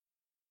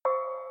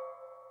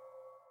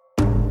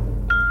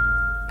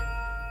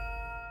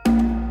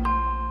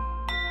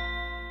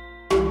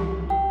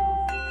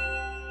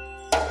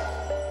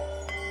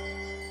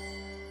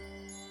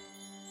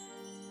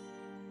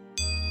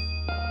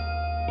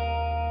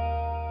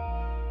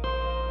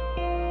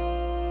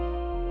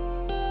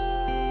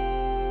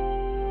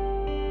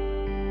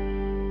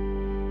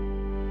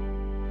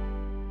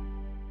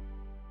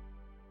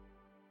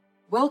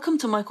Welcome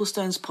to Michael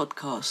Stone's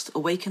podcast,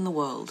 Awaken the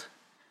World.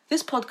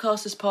 This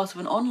podcast is part of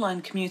an online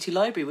community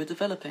library we're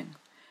developing,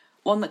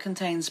 one that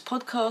contains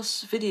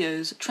podcasts,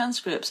 videos,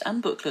 transcripts,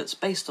 and booklets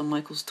based on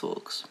Michael's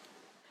talks.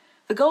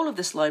 The goal of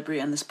this library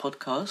and this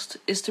podcast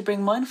is to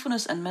bring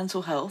mindfulness and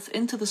mental health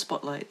into the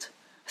spotlight.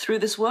 Through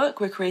this work,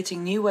 we're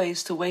creating new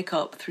ways to wake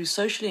up through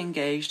socially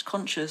engaged,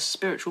 conscious,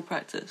 spiritual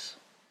practice.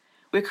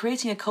 We're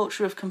creating a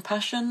culture of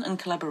compassion and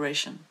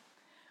collaboration.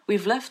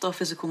 We've left our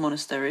physical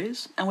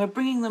monasteries, and we're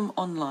bringing them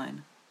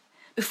online.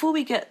 Before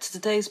we get to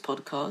today's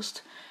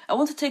podcast, I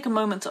want to take a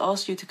moment to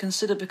ask you to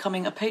consider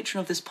becoming a patron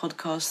of this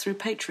podcast through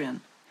Patreon.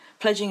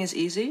 Pledging is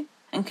easy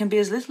and can be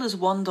as little as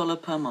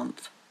 $1 per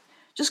month.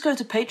 Just go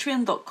to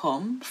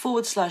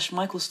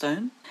patreon.com/Michael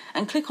Stone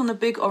and click on the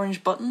big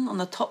orange button on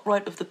the top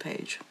right of the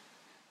page.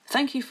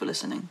 Thank you for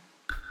listening.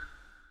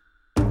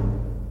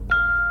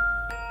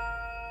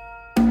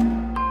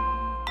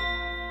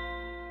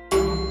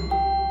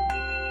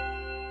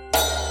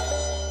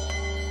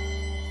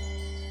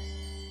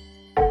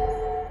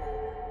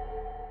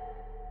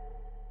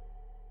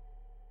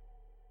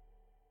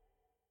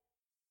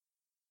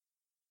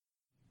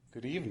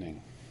 Good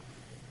evening.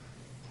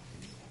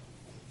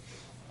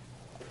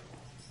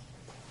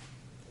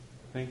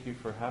 Thank you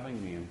for having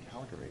me in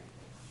Calgary.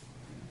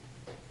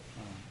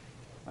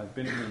 I've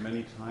been here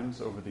many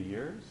times over the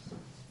years,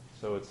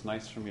 so it's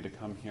nice for me to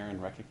come here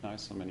and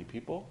recognize so many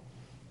people.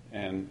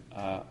 And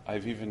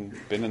I've even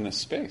been in this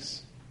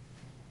space,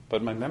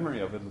 but my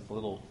memory of it is a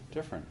little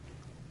different.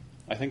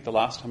 I think the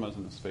last time I was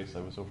in this space,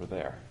 I was over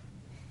there.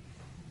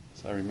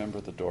 So I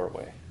remember the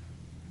doorway.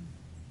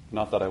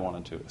 Not that I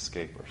wanted to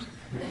escape or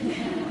something.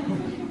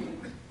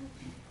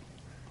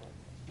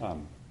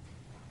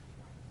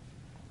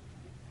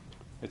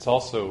 It's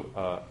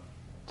also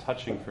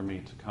touching for me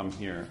to come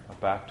here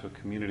back to a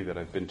community that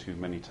I've been to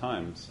many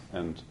times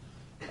and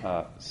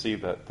see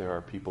that there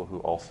are people who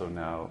also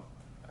now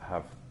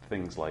have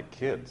things like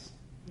kids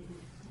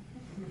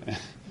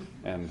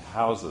and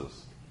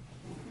houses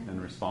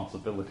and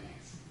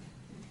responsibilities.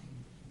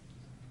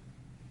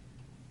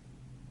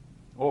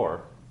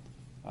 Or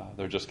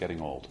they're just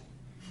getting old.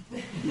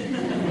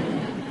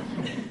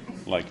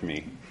 Like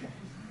me.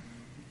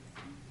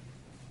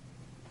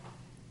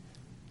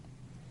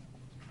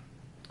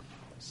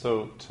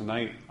 So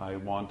tonight I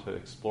want to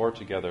explore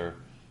together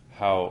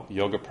how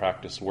yoga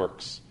practice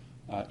works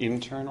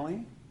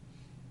internally,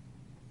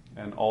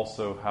 and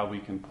also how we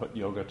can put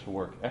yoga to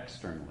work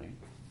externally,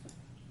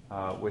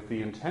 with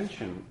the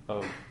intention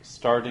of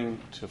starting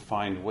to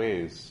find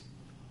ways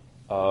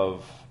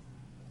of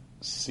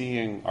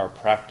seeing our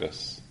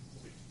practice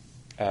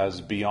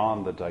as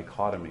beyond the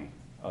dichotomy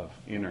of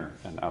inner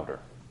and outer.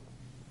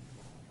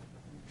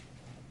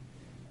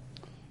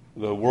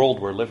 The world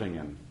we're living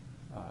in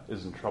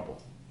is in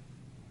trouble.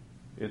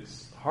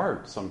 It's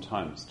hard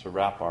sometimes to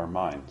wrap our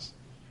minds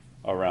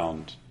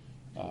around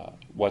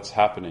what's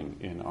happening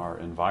in our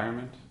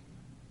environment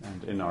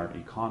and in our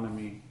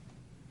economy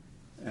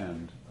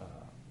and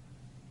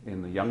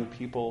in the young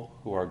people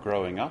who are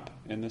growing up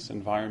in this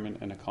environment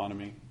and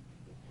economy.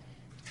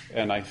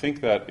 And I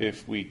think that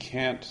if we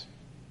can't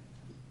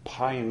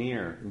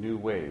pioneer new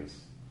ways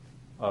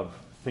of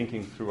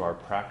thinking through our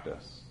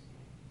practice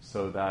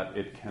so that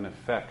it can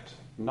affect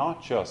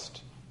not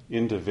just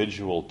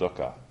individual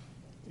dukkha,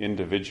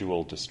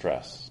 individual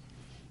distress,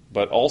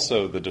 but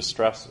also the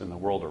distress in the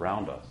world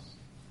around us,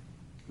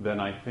 then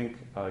I think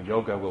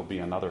yoga will be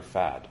another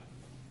fad.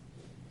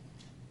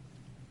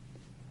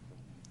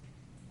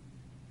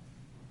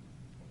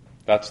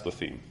 That's the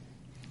theme.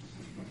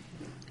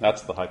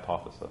 That's the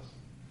hypothesis.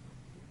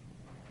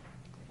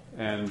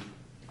 And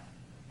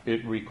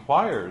it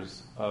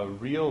requires a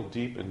real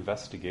deep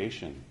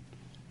investigation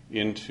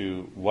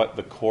into what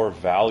the core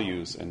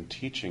values and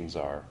teachings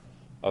are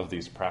of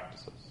these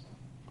practices.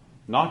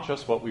 Not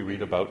just what we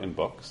read about in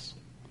books,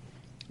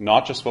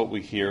 not just what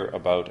we hear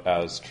about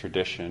as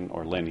tradition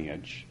or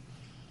lineage,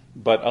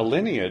 but a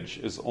lineage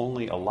is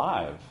only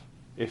alive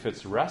if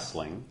it's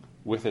wrestling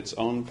with its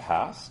own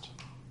past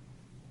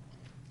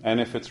and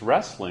if it's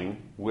wrestling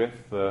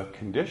with the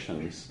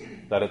conditions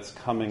that it's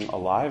coming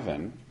alive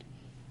in,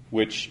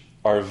 which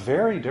are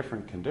very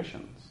different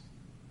conditions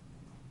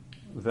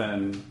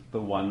than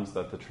the ones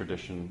that the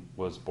tradition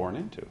was born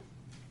into.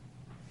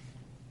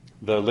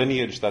 The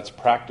lineage that's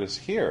practiced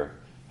here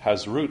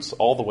has roots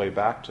all the way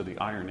back to the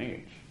Iron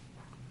Age.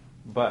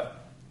 But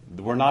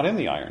we're not in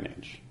the Iron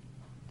Age.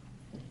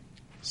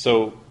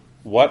 So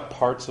what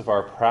parts of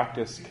our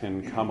practice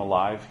can come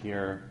alive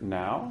here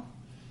now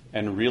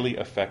and really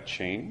affect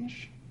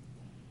change?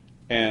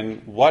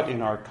 And what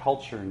in our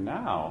culture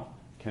now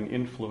can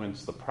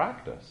influence the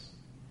practice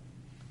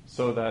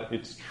so that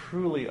it's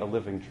truly a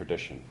living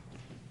tradition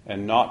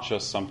and not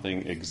just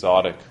something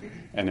exotic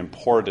and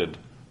imported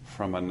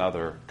from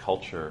another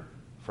culture,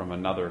 from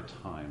another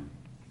time,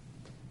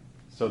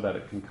 so that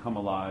it can come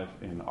alive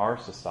in our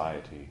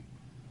society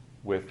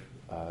with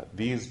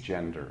these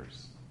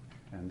genders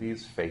and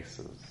these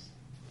faces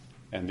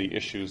and the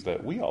issues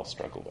that we all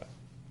struggle with.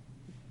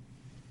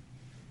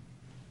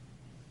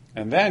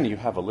 And then you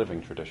have a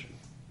living tradition.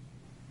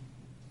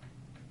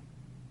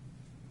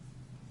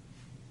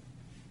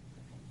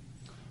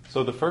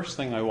 So the first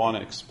thing I want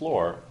to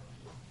explore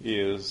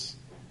is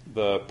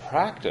the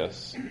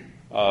practice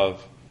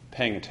of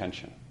paying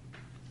attention.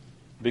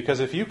 Because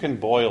if you can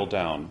boil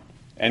down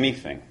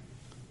anything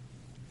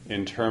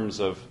in terms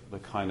of the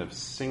kind of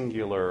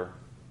singular,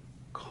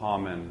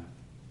 common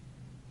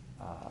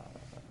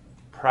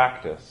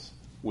practice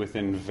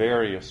within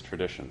various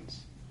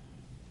traditions,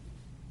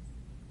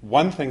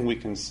 one thing we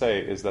can say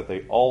is that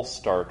they all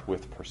start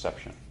with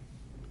perception.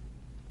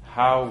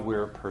 How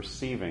we're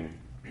perceiving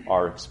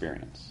our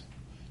experience.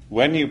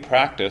 When you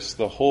practice,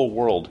 the whole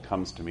world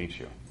comes to meet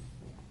you.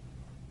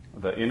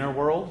 The inner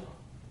world,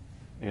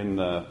 in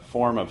the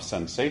form of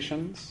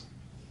sensations,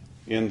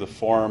 in the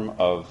form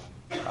of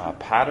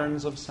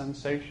patterns of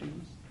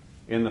sensations,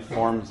 in the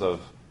forms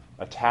of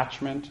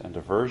attachment and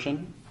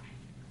aversion.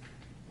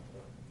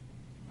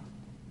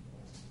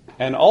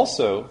 And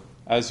also,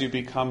 as you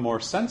become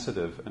more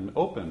sensitive and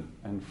open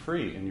and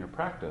free in your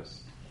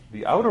practice,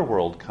 the outer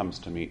world comes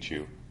to meet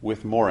you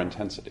with more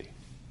intensity.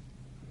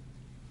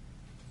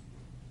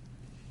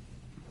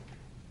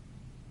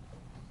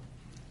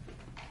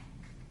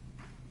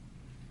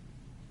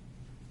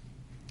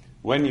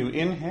 When you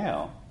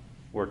inhale,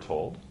 we're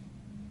told,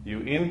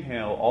 you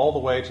inhale all the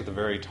way to the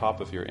very top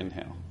of your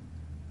inhale.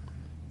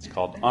 It's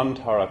called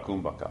Antara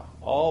Kumbhaka,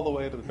 all the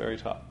way to the very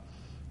top.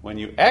 When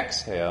you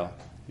exhale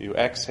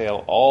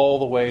all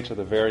the way to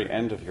the very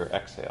end of your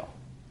exhale,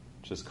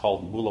 which is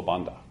called Mula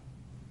Bandha.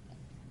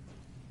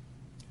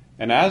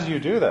 And as you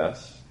do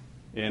this,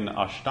 in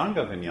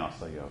Ashtanga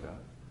Vinyasa Yoga,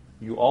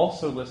 you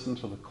also listen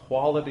to the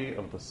quality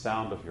of the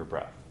sound of your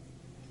breath.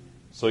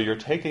 So you're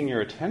taking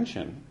your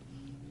attention,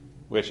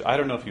 which I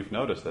don't know if you've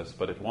noticed this,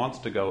 but it wants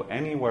to go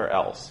anywhere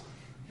else.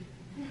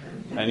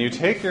 And you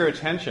take your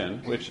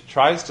attention, which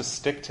tries to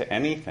stick to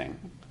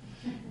anything,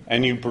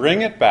 and you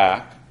bring it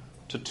back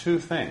to two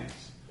things.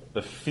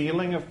 The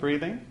feeling of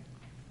breathing,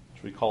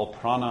 which we call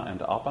prana and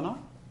apana,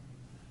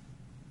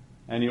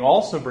 and you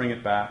also bring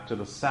it back to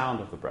the sound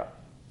of the breath,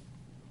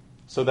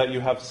 so that you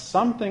have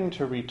something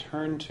to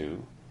return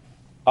to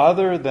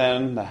other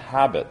than the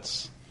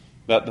habits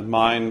that the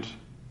mind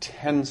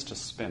tends to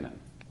spin in.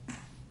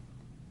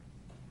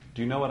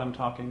 Do you know what I'm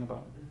talking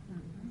about?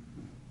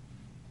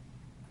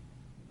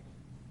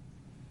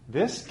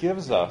 This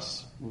gives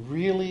us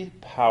really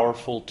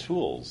powerful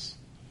tools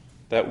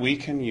that we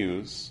can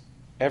use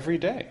every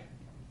day.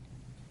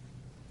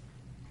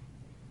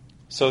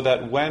 So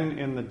that when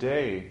in the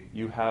day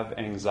you have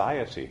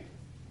anxiety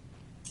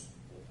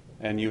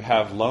and you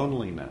have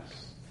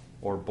loneliness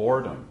or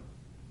boredom,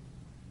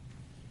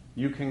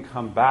 you can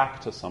come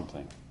back to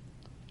something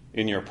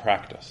in your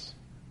practice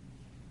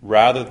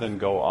rather than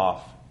go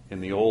off in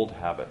the old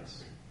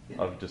habits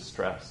of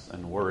distress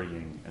and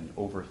worrying and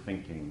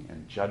overthinking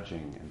and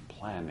judging and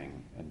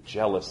planning and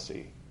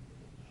jealousy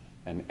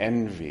and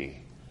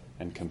envy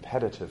and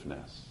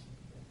competitiveness.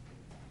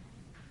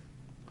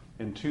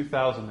 In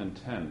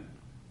 2010,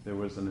 there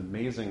was an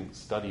amazing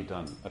study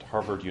done at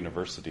Harvard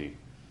University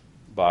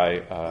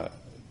by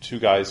two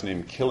guys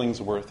named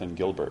Killingsworth and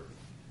Gilbert.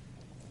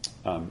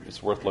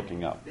 It's worth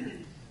looking up.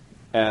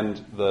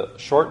 And the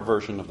short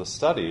version of the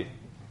study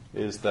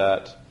is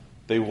that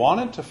they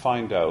wanted to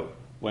find out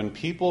when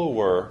people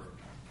were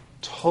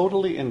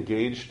totally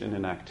engaged in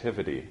an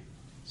activity,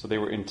 so they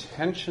were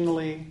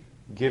intentionally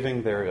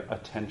giving their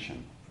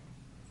attention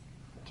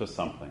to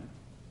something,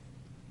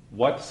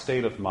 what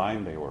state of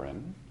mind they were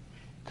in,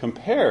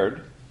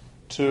 compared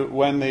to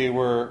when they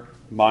were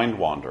mind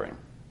wandering.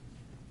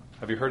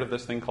 Have you heard of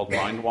this thing called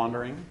mind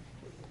wandering?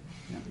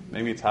 Yeah,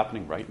 maybe it's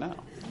happening right now.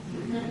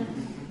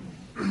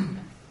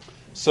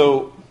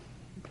 So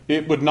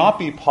it would not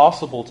be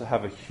possible to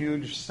have a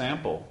huge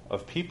sample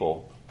of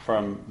people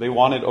from, they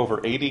wanted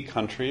over 80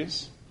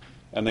 countries,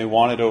 and they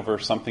wanted over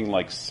something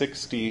like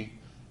 60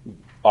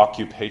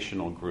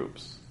 occupational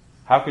groups.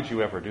 How could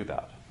you ever do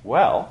that?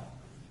 Well,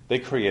 they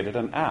created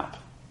an app.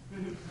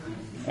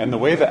 And the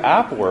way the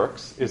app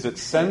works is it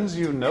sends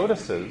you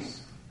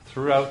notices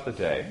throughout the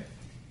day.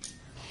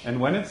 And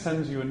when it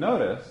sends you a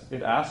notice,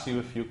 it asks you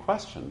a few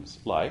questions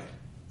like,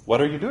 what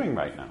are you doing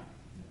right now?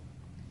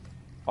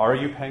 Are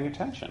you paying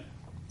attention?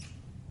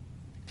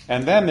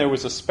 And then there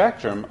was a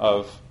spectrum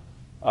of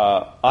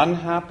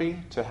unhappy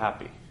to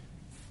happy.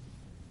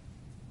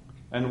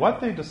 And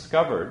what they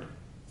discovered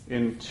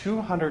in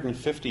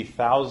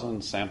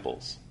 250,000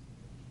 samples,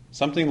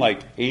 something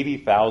like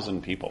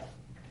 80,000 people,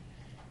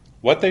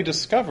 what they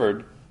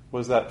discovered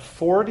was that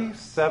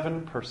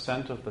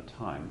 47% of the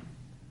time,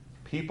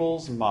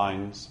 people's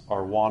minds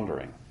are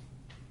wandering.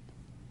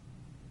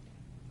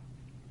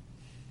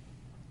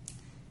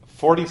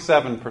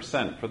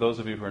 47%, for those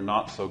of you who are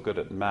not so good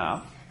at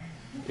math,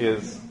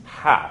 is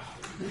half.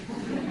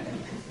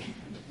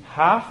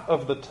 Half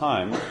of the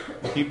time,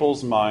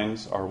 people's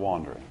minds are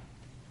wandering.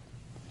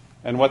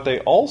 And what they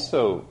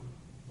also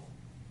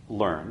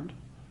learned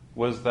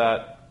was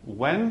that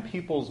when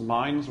people's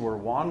minds were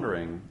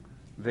wandering,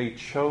 they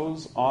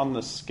chose on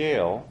the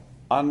scale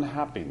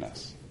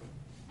unhappiness.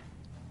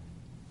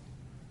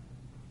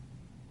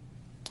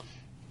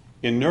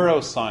 In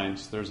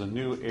neuroscience, there's a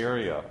new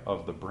area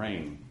of the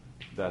brain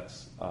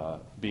that's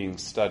being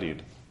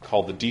studied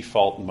called the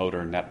default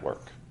motor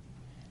network,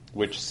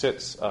 which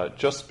sits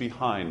just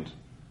behind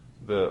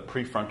the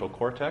prefrontal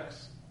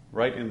cortex,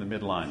 right in the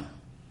midline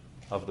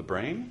of the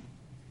brain.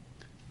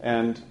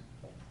 And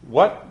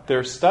what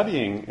they're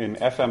studying in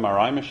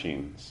fMRI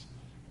machines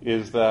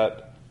is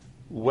that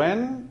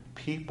when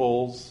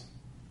people's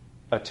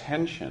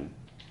attention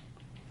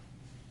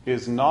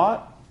is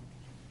not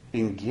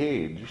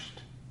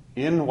engaged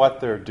in what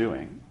they're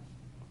doing,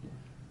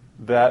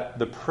 that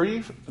the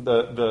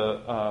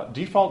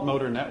default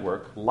motor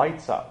network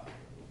lights up.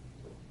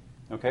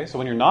 Okay, so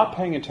when you're not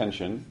paying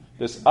attention,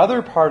 this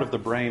other part of the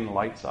brain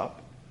lights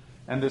up,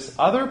 and this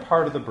other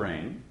part of the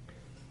brain,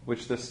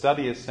 which this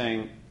study is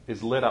saying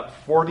is lit up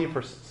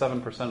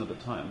 47% of the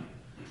time,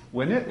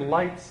 when it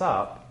lights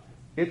up,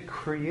 it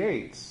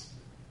creates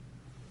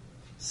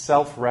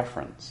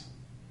self-reference.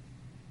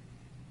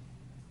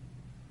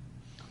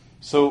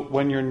 So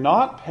when you're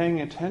not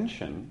paying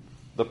attention,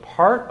 the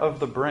part of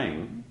the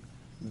brain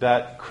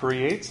that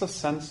creates a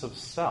sense of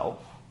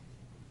self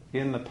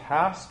in the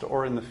past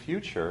or in the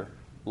future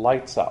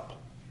lights up.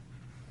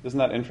 Isn't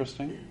that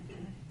interesting?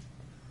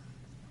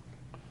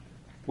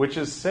 Which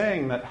is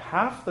saying that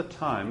half the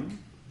time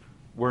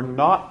we're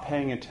not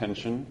paying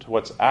attention to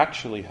what's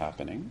actually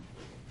happening.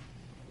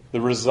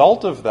 The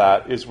result of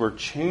that is we're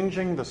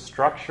changing the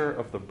structure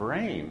of the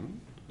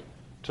brain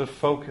to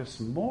focus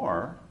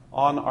more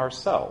on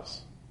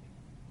ourselves.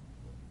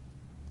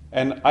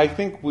 And I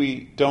think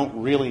we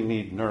don't really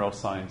need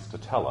neuroscience to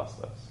tell us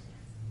this.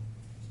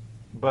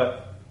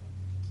 But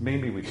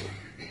maybe we do.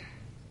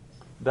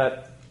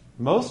 That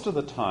most of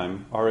the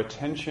time our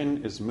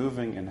attention is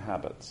moving in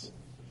habits.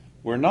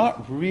 We're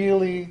not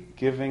really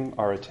giving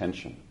our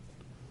attention,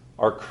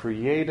 our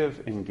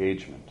creative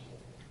engagement,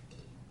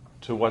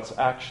 to what's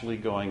actually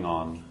going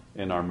on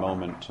in our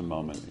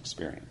moment-to-moment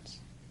experience.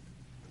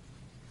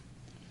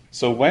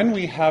 So when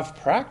we have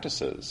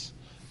practices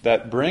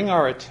that bring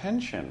our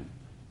attention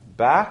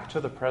back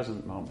to the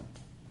present moment,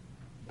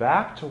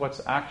 back to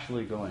what's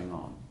actually going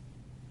on,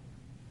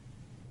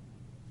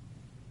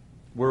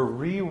 we're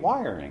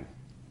rewiring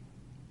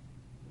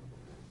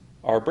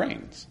our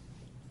brains.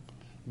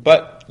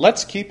 But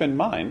let's keep in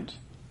mind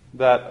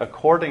that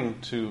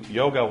according to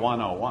Yoga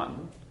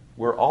 101,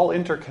 we're all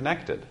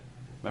interconnected.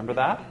 Remember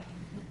that?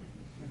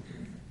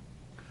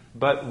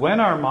 But when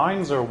our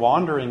minds are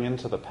wandering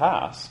into the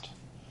past,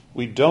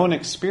 we don't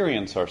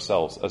experience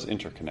ourselves as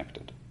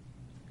interconnected.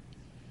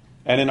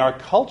 And in our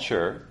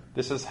culture,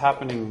 this is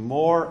happening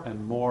more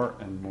and more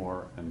and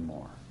more and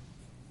more.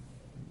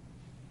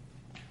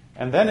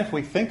 And then if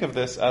we think of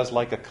this as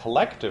like a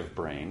collective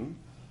brain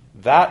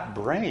that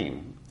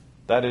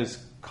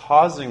is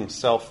causing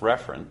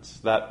self-reference,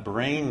 that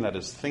brain that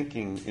is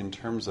thinking in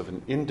terms of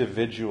an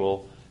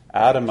individual,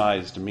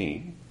 atomized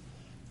me,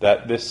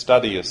 that this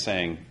study is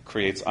saying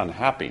creates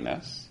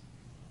unhappiness,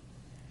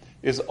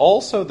 is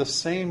also the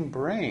same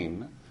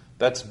brain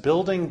that's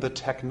building the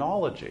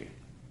technology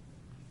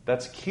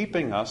that's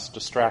keeping us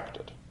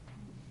distracted.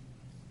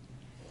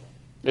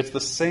 It's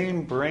the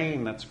same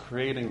brain that's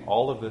creating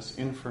all of this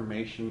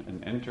information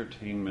and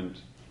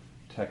entertainment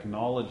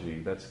technology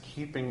that's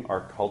keeping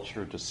our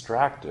culture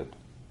distracted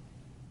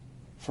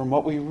from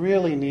what we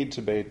really need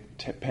to be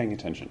paying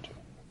attention to,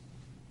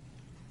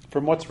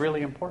 from what's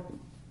really important.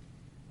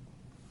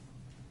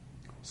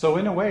 So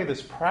in a way,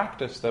 this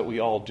practice that we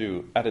all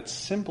do at its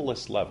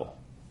simplest level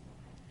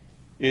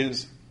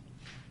is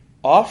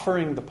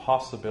offering the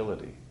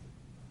possibility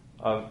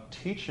of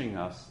teaching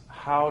us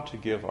how to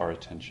give our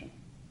attention.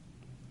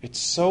 It's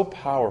so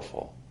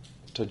powerful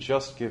to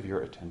just give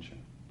your attention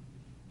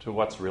to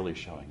what's really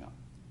showing up.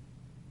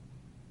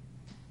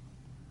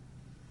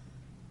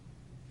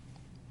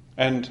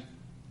 And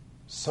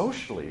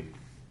socially,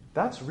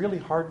 that's really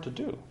hard to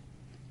do.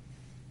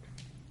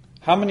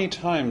 How many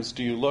times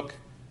do you look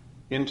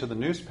into the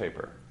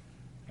newspaper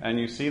and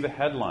you see the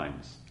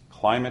headlines,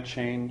 climate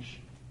change,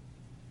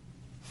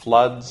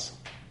 floods,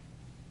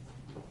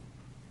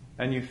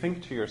 and you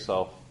think to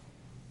yourself,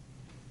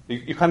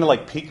 you kind of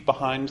like peek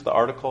behind the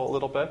article a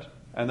little bit,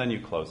 and then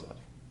you close it.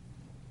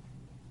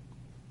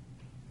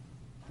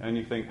 And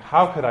you think,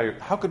 how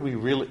could we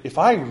really, if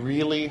I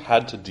really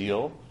had to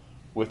deal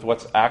with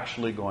what's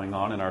actually going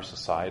on in our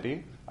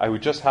society, I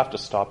would just have to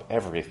stop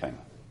everything.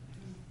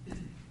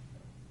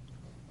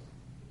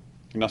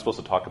 You're not supposed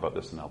to talk about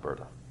this in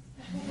Alberta.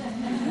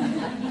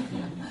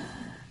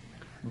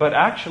 But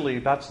actually,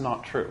 that's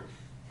not true.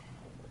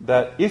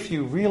 That if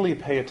you really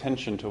pay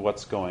attention to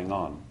what's going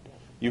on,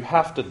 you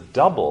have to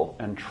double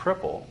and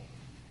triple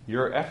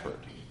your effort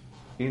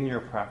in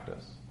your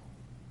practice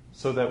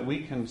so that we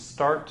can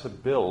start to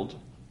build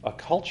a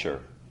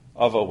culture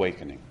of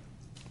awakening.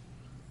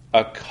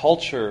 A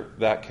culture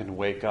that can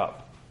wake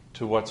up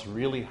to what's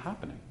really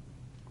happening.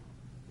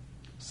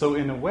 So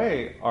in a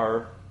way,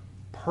 our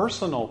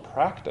personal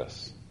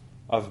practice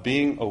of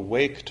being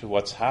awake to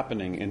what's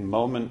happening in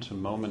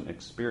moment-to-moment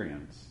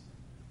experience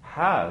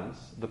has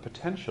the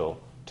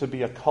potential to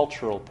be a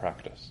cultural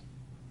practice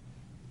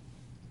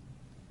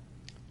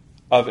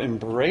of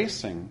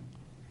embracing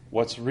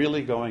what's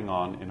really going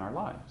on in our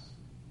lives.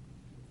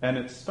 And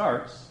it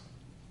starts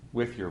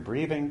with your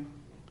breathing,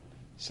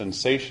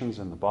 sensations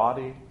in the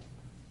body,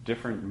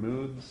 different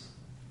moods,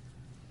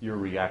 your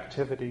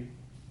reactivity.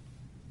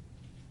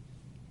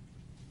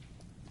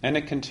 And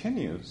it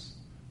continues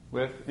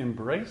with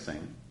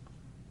embracing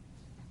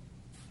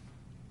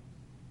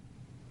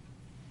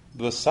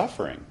the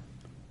suffering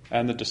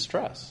and the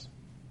distress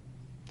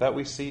that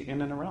we see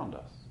in and around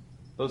us.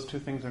 Those two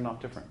things are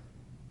not different.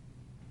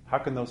 How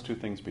can those two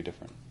things be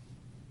different?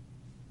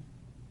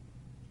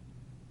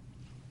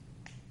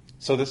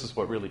 So this is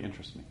what really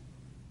interests me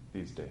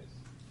these days.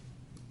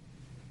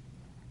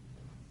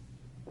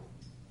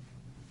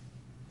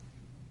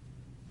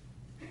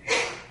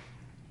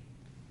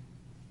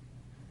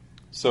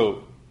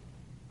 So,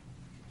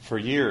 for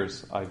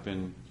years, I've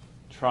been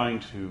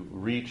trying to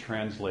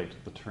retranslate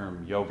the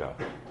term yoga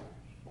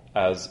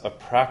as a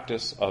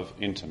practice of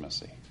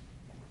intimacy.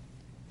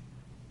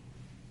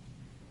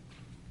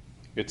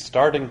 It's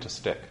starting to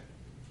stick,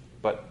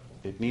 but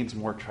it needs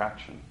more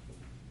traction.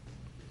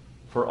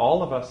 For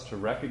all of us to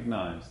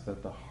recognize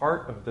that the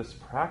heart of this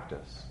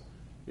practice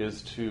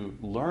is to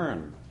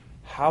learn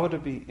how to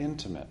be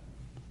intimate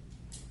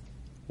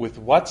with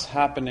what's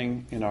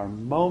happening in our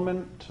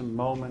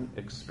moment-to-moment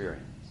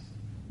experience.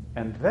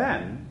 And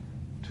then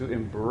to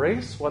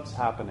embrace what's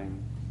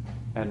happening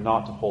and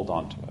not to hold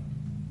on to it.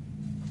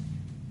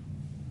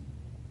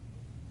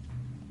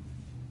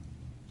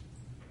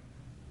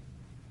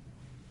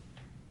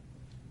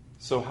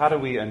 So how do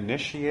we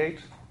initiate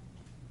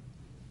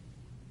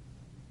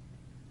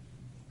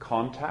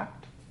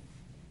contact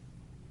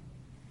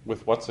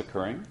with what's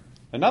occurring?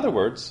 In other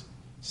words,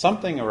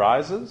 something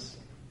arises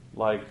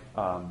like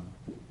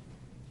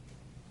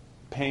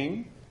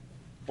pain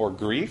or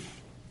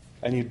grief,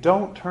 and you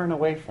don't turn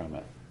away from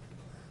it.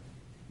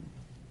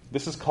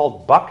 This is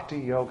called bhakti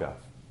yoga.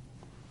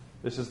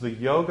 This is the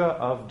yoga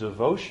of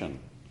devotion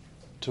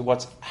to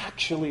what's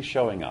actually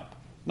showing up.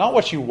 Not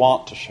what you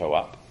want to show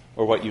up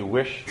or what you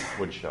wish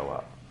would show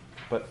up,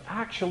 but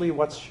actually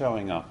what's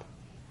showing up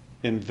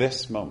in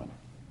this moment.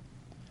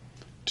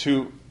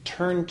 To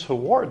turn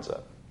towards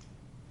it.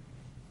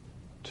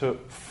 To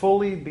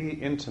fully be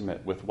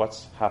intimate with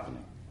what's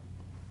happening.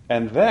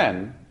 And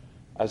then,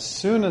 as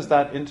soon as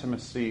that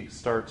intimacy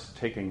starts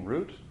taking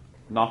root,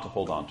 not to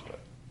hold on to it.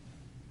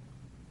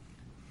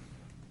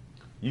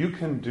 You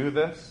can do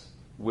this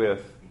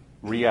with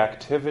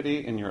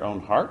reactivity in your own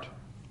heart.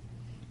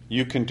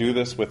 You can do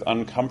this with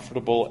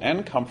uncomfortable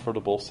and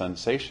comfortable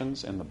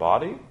sensations in the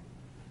body.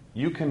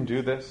 You can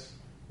do this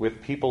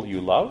with people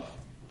you love.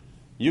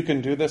 You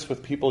can do this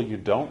with people you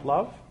don't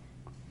love.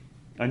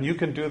 And you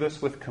can do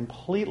this with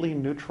completely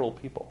neutral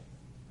people.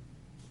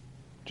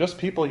 Just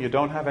people you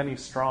don't have any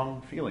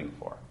strong feeling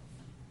for.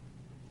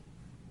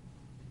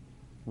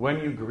 When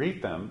you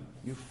greet them,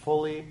 you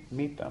fully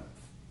meet them.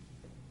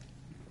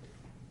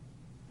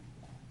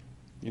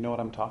 You know what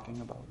I'm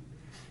talking about?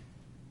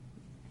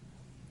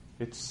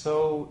 It's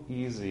so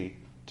easy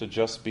to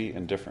just be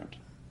indifferent.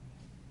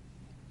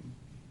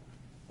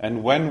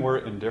 And when we're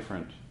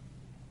indifferent,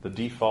 the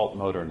default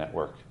motor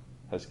network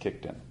has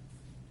kicked in.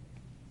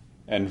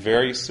 And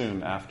very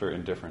soon after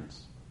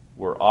indifference,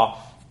 we're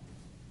off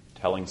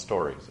telling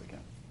stories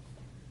again.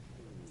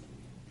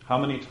 How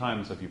many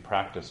times have you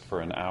practiced for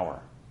an hour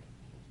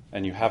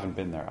and you haven't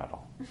been there at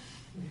all?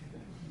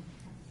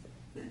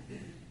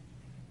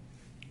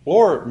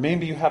 Or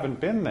maybe you haven't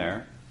been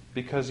there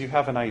because you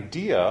have an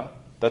idea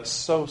that's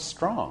so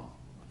strong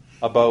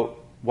about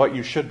what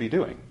you should be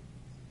doing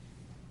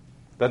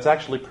that's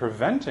actually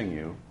preventing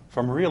you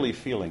from really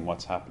feeling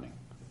what's happening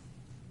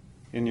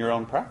in your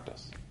own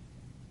practice.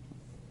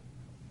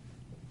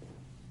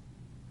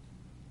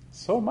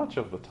 So much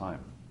of the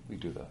time we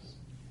do this.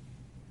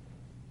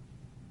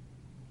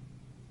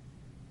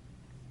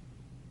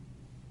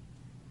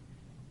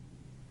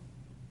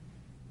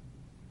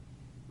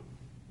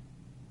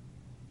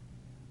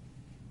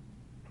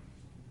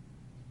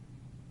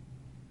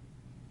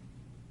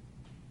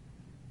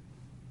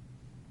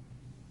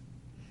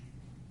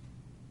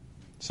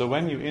 So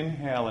when you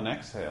inhale and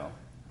exhale,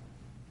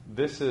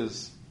 this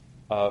is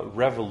a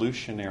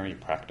revolutionary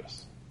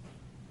practice.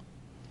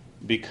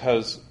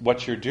 Because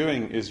what you're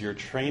doing is you're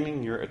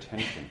training your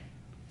attention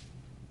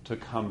to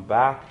come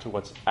back to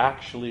what's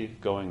actually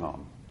going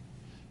on.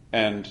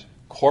 And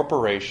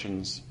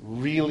corporations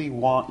really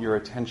want your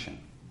attention.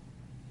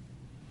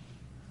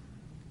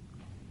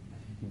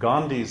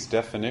 Gandhi's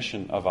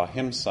definition of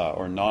ahimsa,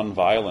 or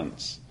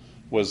non-violence,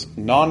 was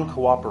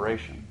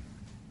non-cooperation.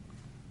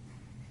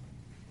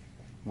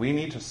 We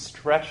need to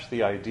stretch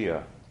the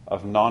idea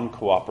of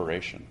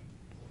non-cooperation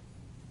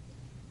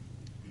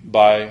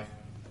by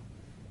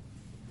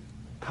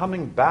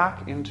coming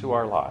back into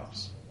our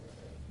lives,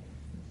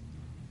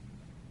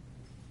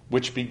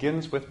 which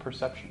begins with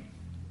perception.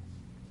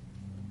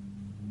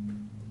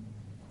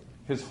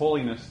 His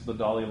Holiness, the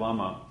Dalai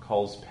Lama,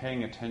 calls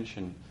paying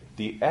attention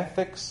the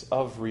ethics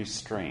of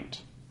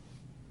restraint.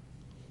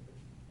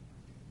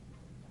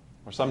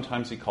 Or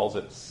sometimes he calls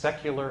it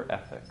secular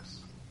ethics,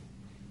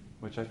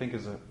 which I think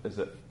is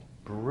a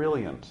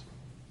brilliant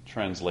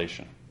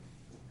translation.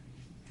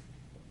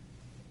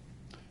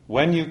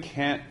 When you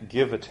can't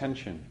give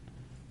attention,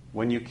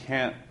 when you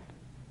can't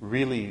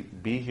really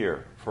be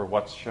here for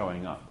what's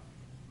showing up,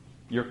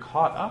 you're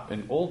caught up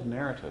in old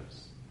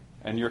narratives,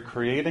 and you're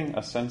creating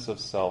a sense of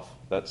self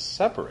that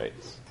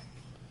separates.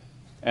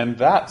 And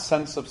that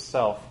sense of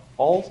self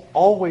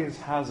always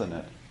has in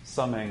it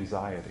some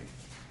anxiety.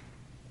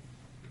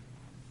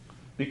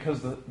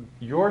 Because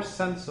your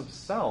sense of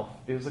self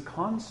is a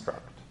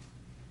construct.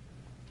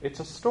 It's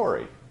a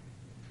story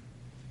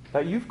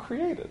that you've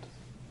created.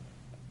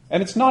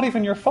 And it's not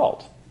even your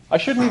fault. I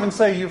shouldn't even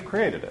say you've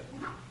created it.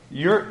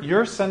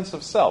 Your sense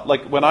of self,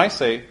 like when I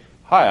say,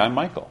 "Hi, I'm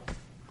Michael."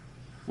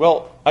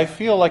 Well, I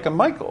feel like a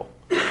Michael.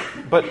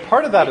 But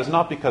part of that is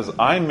not because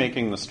I'm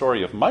making the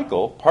story of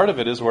Michael. Part of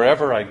it is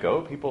wherever I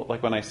go, people,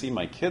 like when I see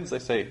my kids, they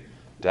say,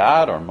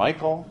 "Dad" or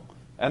 "Michael,"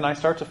 and I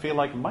start to feel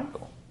like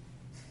Michael.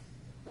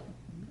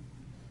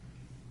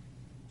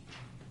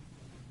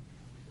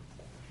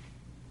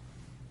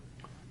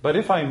 But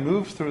if I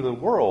move through the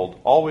world,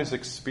 always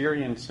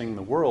experiencing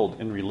the world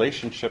in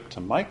relationship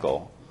to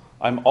Michael,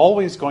 I'm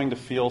always going to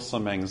feel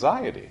some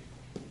anxiety.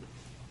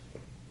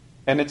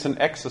 And it's an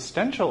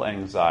existential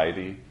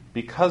anxiety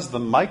because the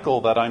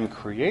Michael that I'm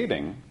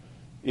creating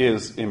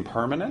is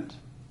impermanent,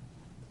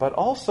 but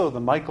also the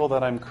Michael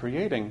that I'm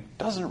creating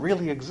doesn't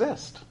really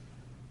exist.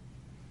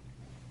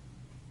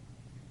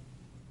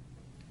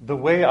 The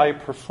way I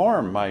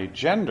perform my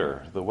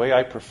gender, the way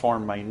I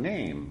perform my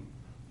name,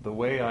 the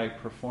way I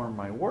perform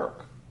my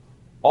work,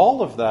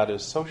 all of that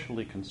is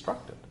socially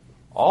constructed.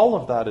 All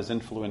of that is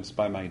influenced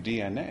by my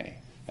DNA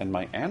and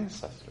my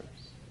ancestors.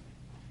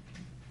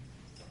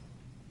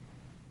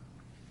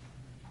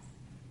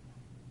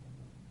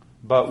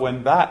 But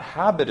when that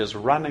habit is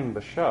running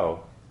the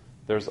show,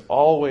 there's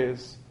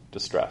always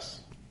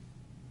distress.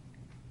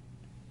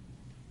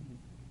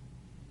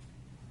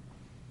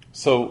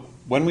 So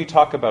when we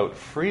talk about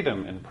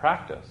freedom in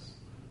practice,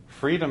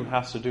 freedom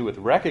has to do with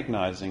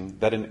recognizing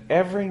that in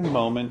every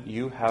moment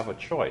you have a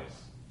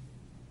choice.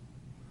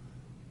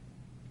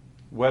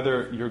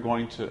 Whether you're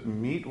going to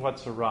meet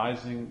what's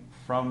arising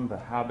from the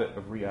habit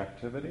of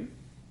reactivity,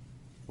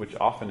 which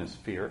often is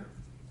fear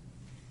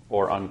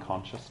or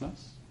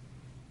unconsciousness,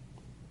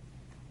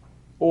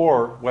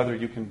 or whether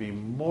you can be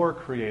more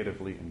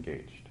creatively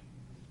engaged.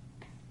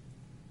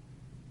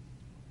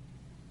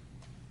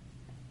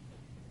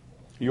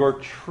 Your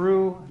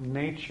true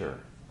nature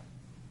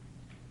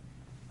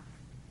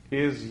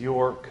is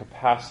your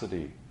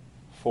capacity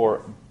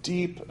for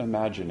deep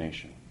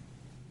imagination.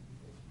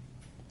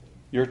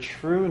 Your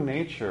true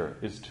nature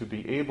is to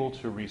be able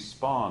to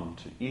respond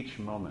to each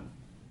moment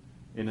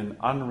in an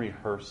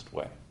unrehearsed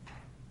way.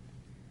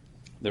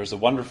 There's a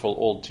wonderful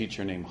old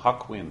teacher named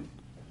Hakuin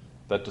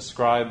that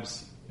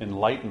describes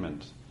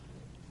enlightenment.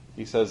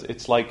 He says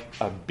it's like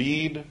a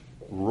bead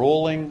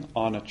rolling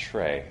on a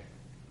tray,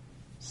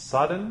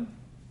 sudden,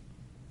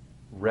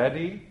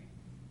 ready,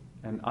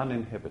 and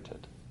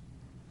uninhibited.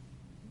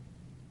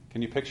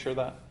 Can you picture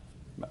that?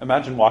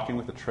 Imagine walking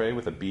with a tray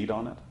with a bead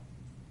on it.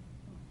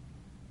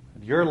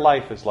 Your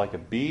life is like a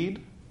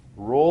bead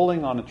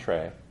rolling on a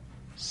tray,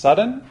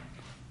 sudden,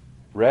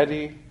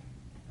 ready,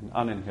 and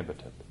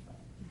uninhibited.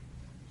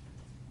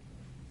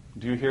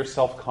 Do you hear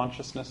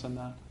self-consciousness in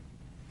that?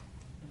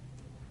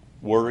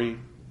 Worry?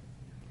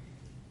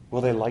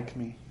 Will they like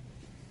me?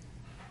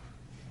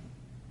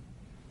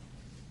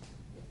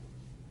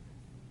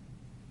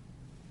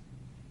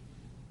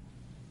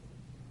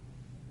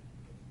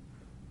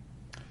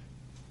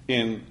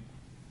 In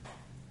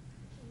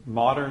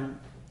modern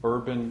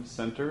urban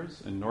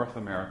centers in North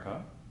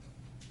America,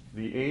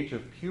 the age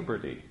of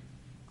puberty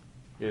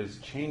is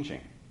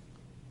changing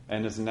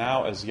and is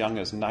now as young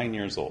as 9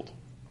 years old.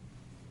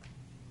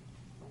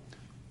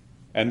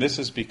 And this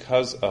is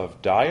because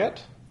of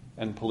diet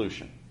and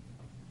pollution.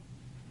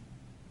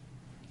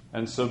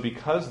 And so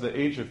because the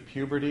age of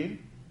puberty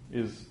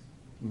is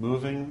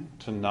moving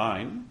to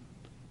 9,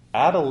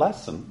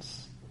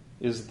 adolescence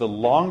is the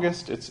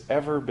longest it's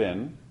ever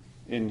been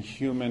in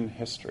human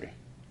history.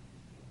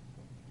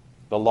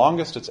 The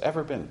longest it's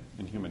ever been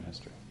in human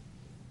history.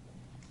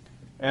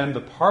 And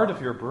the part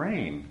of your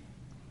brain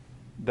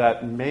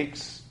that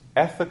makes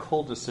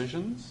ethical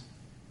decisions,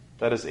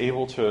 that is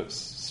able to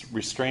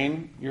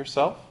restrain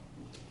yourself,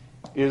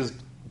 is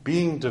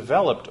being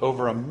developed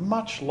over a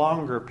much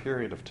longer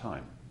period of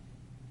time.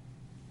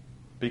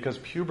 Because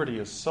puberty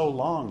is so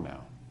long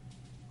now.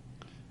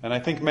 And I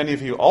think many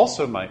of you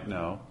also might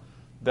know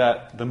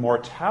that the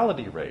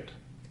mortality rate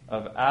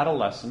of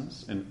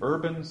adolescents in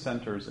urban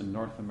centers in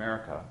North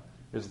America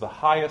is the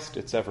highest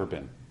it's ever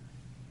been.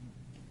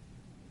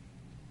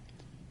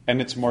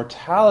 And it's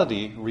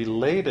mortality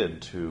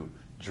related to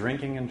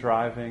drinking and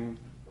driving,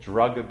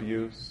 drug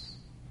abuse,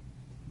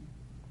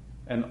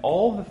 and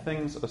all the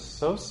things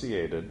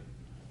associated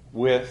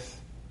with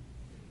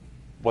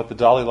what the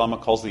Dalai Lama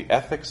calls the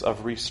ethics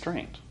of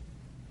restraint.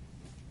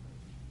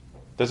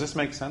 Does this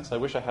make sense? I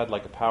wish I had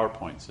like a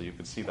PowerPoint so you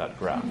could see that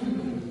graph.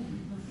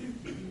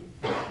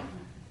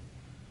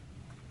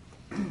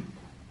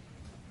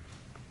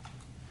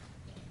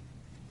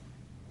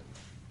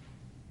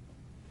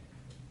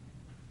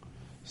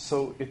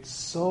 So it's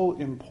so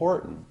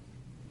important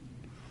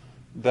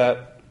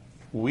that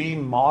we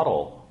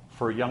model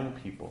for young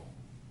people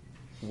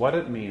what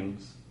it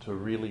means to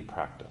really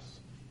practice.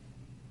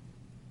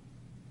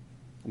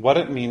 What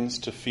it means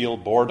to feel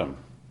boredom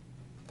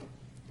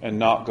and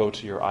not go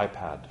to your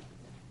iPad.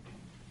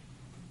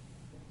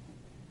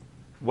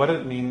 What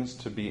it means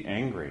to be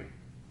angry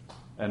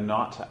and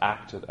not to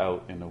act it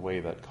out in a way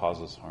that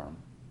causes harm.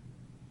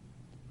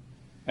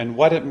 And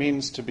what it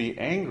means to be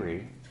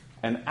angry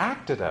and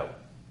act it out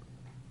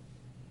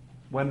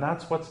when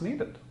that's what's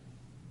needed.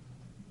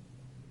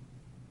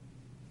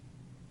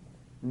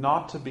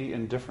 Not to be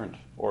indifferent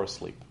or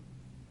asleep.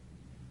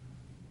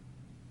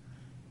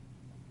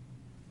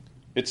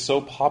 It's so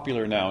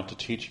popular now to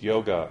teach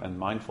yoga and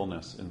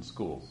mindfulness in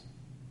schools.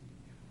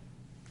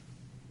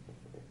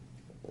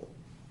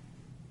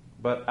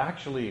 But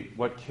actually,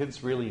 what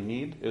kids really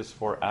need is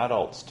for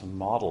adults to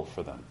model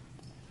for them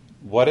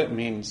what it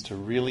means to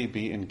really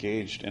be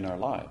engaged in our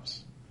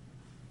lives.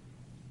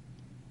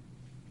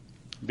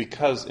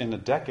 Because in a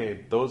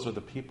decade, those are the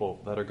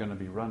people that are going to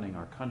be running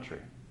our country.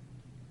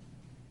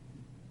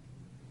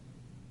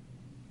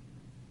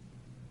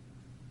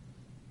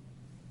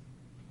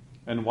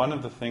 And one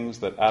of the things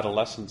that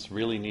adolescents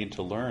really need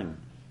to learn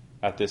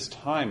at this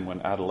time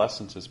when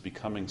adolescence is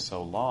becoming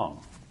so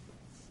long,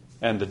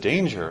 and the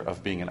danger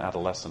of being an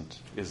adolescent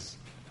is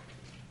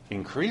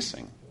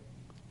increasing,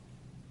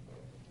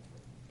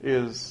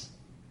 is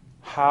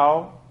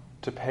how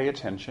to pay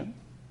attention,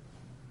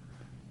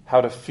 how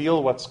to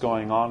feel what's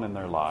going on in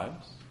their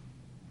lives,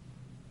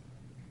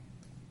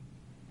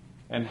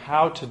 and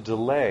how to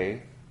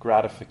delay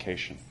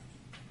gratification.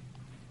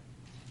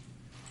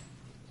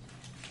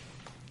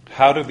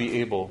 How to be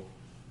able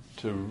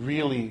to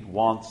really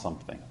want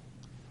something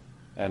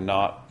and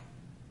not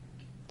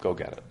go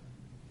get it.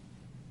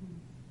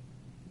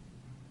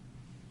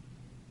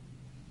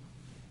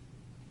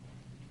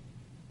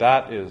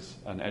 That is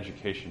an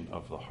education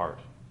of the heart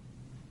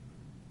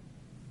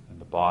and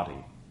the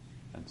body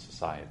and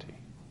society.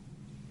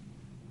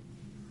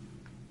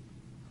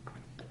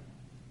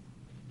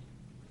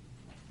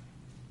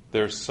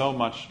 There's so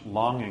much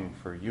longing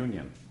for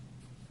union,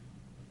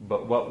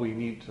 but what we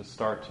need to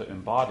start to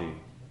embody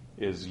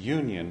is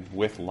union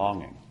with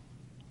longing.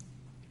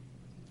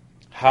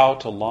 How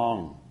to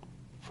long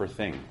for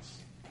things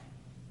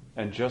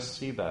and just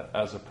see that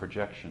as a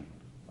projection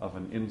of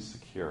an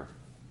insecure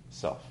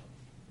self.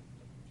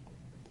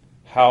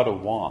 How to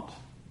want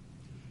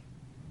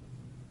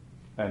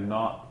and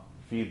not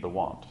feed the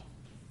want.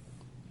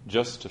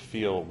 Just to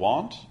feel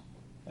want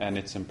and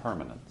its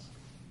impermanence.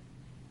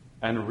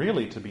 And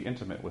really to be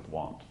intimate with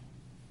want.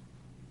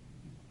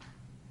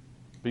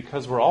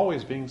 Because we're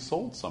always being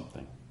sold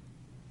something.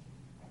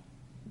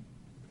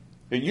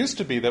 It used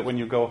to be that when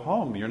you go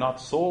home, you're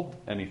not sold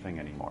anything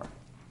anymore.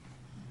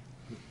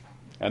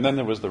 And then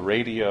there was the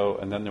radio,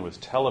 and then there was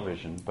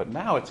television, but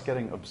now it's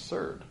getting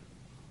absurd.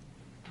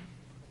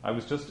 I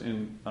was just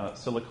in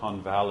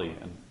Silicon Valley,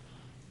 and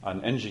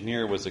an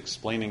engineer was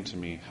explaining to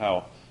me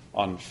how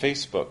on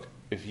Facebook,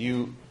 if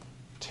you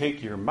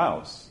take your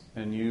mouse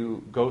and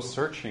you go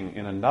searching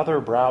in another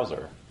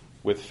browser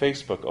with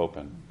Facebook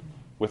open,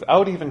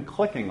 without even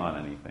clicking on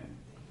anything,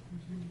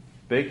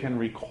 they can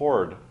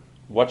record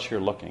what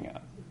you're looking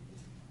at.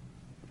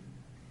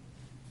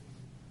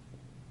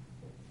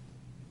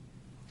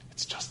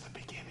 It's just the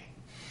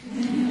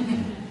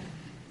beginning.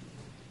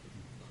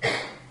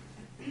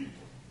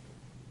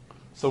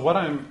 So what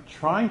I'm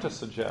trying to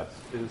suggest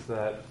is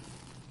that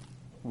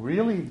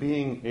really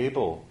being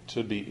able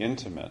to be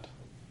intimate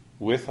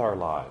with our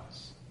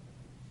lives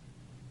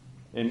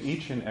in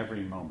each and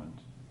every moment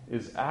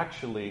is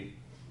actually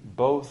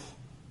both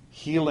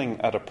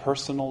healing at a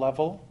personal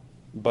level,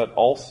 but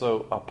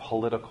also a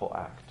political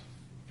act.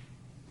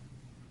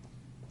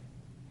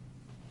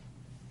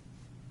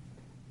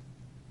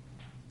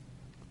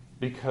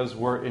 Because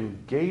we're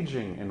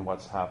engaging in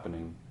what's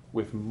happening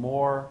with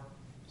more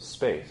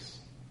space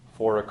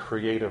for a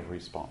creative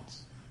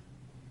response.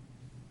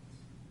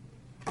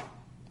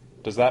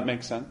 Does that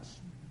make sense?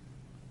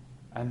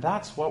 And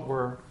that's what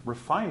we're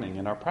refining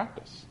in our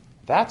practice.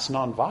 That's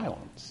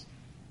nonviolence.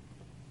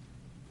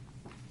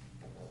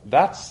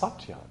 That's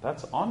satya.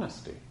 That's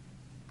honesty.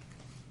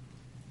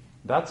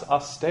 That's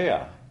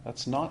asteya.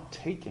 That's not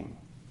taking.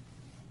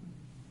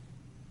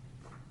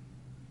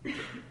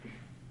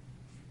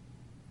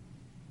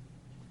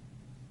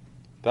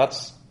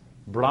 That's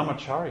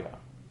brahmacharya.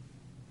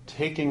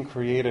 Taking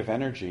creative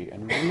energy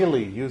and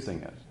really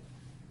using it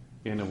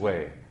in a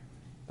way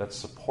that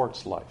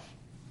supports life.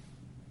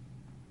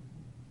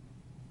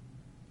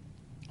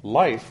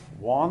 Life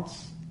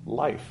wants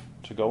life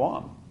to go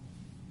on.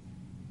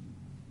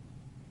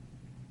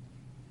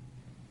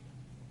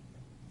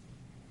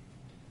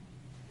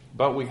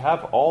 But we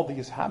have all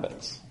these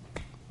habits.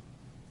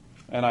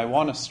 And I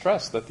want to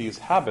stress that these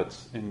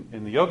habits,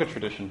 in the yoga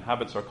tradition,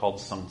 habits are called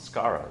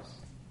samskaras.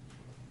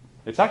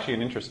 It's actually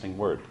an interesting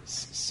word.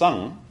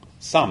 Sam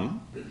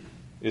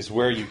is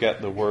where you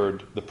get the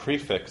word, the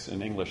prefix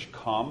in English,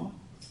 kam,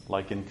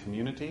 like in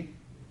community.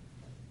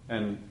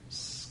 And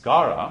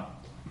skara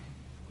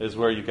is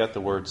where you get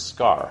the word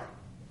scar,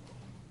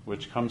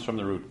 which comes from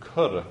the root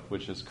kur,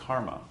 which is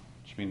karma,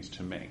 which means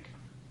to make.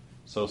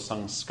 So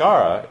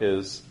samskara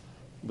is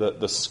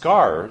the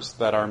scars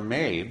that are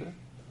made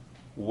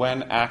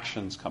when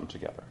actions come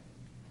together.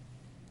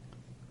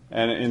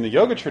 And in the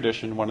yoga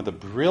tradition, one of the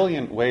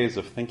brilliant ways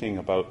of thinking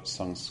about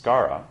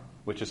samskara,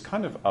 which is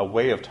kind of a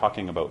way of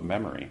talking about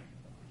memory,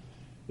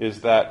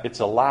 is that it's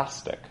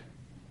elastic.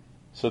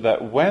 So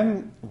that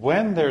when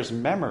there's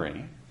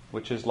memory,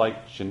 which is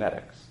like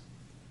genetics,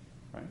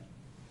 right?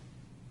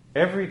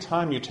 Every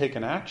time you take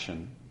an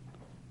action,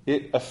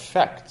 it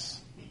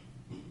affects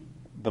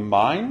the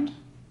mind,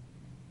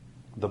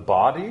 the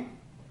body,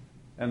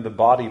 and the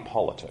body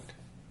politic,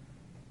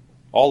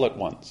 all at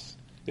once.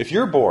 If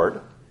you're bored,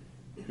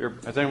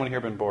 has anyone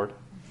here been bored?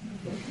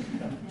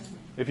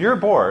 If you're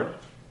bored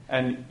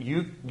and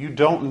you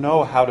don't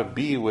know how to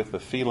be with the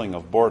feeling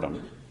of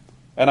boredom,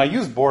 and I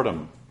use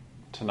boredom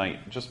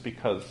tonight just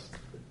because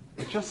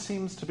it just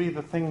seems to be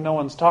the thing no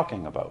one's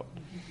talking about.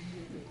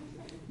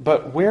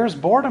 But where's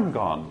boredom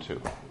gone to?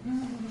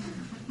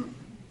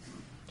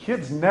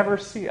 Kids never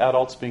see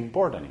adults being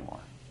bored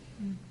anymore.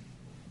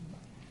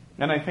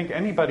 And I think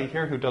anybody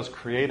here who does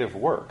creative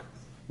work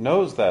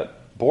knows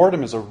that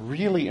boredom is a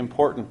really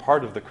important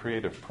part of the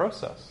creative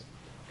process.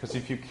 Because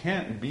if you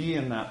can't be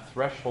in that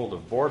threshold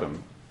of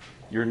boredom,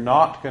 you're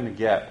not going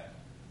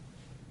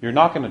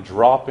to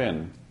drop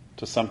in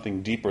to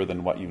something deeper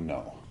than what you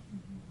know.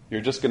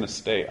 You're just going to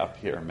stay up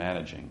here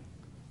managing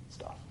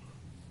stuff.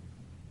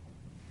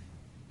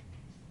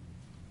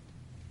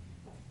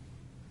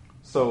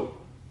 So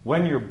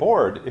when you're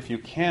bored, if you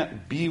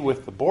can't be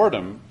with the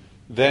boredom,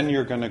 then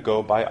you're going to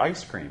go buy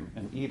ice cream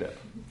and eat it.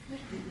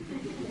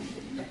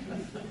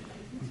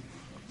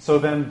 So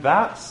then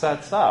that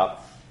sets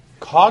up,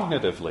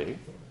 cognitively,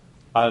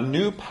 a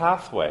new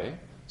pathway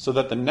so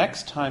that the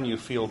next time you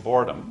feel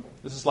boredom,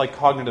 this is like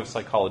cognitive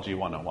psychology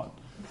 101.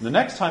 The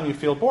next time you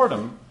feel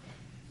boredom,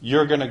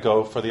 you're going to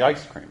go for the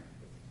ice cream.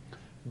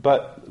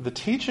 But the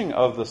teaching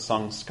of the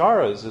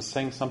samskaras is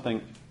saying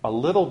something a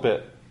little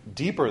bit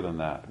deeper than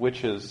that,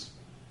 which is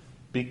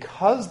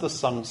because the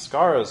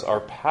samskaras are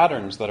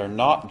patterns that are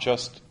not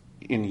just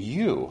in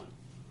you,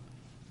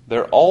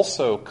 they're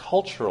also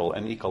cultural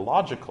and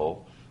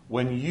ecological.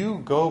 When you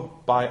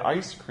go buy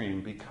ice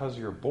cream because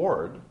you're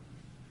bored,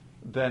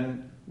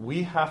 then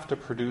we have to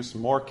produce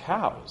more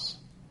cows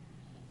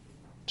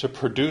to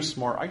produce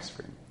more ice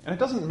cream. And it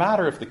doesn't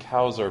matter if the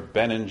cows are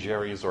Ben &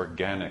 Jerry's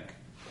organic,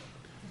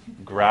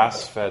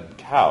 grass-fed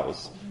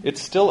cows.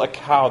 It's still a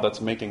cow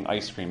that's making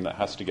ice cream that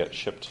has to get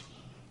shipped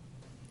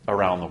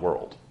around the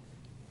world.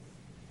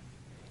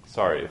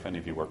 Sorry if any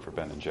of you work for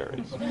Ben &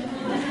 Jerry's.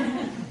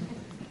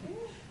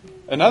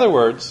 In other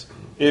words,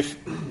 if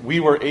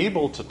we were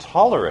able to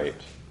tolerate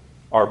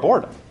our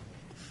boredom,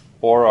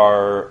 or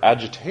our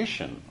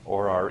agitation,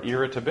 or our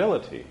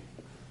irritability,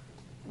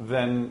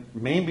 then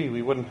maybe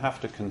we wouldn't have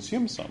to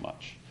consume so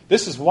much.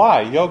 This is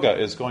why yoga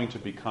is going to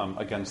become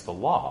against the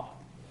law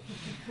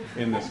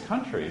in this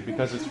country,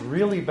 because it's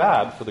really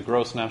bad for the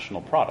gross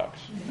national product.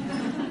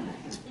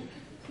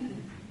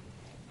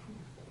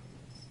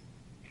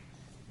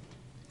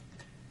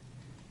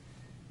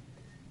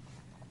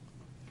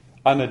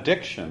 An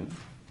addiction,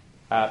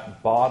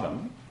 at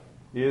bottom,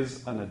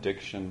 is an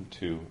addiction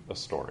to a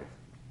story.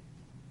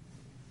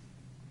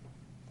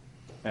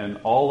 And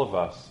all of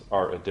us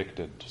are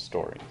addicted to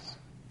stories.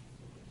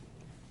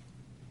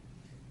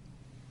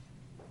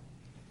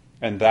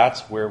 And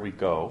that's where we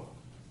go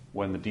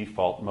when the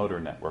default motor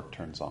network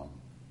turns on.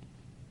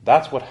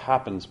 That's what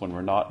happens when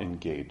we're not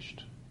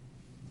engaged.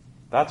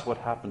 That's what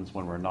happens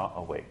when we're not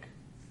awake.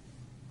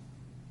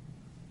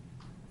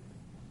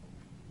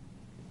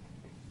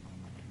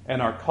 And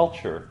our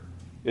culture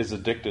is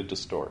addicted to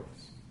stories.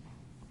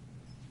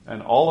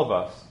 And all of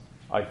us,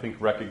 I think,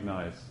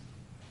 recognize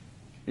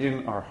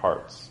in our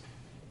hearts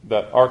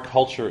that our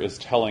culture is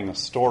telling a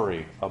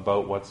story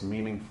about what's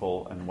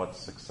meaningful and what's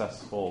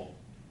successful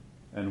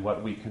and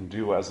what we can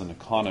do as an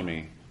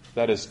economy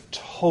that is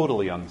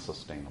totally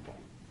unsustainable.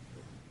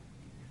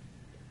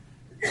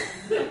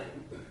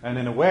 And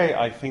in a way,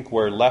 I think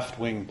where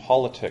left-wing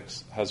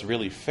politics has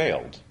really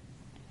failed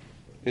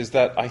is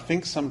that I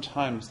think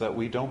sometimes that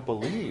we don't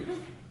believe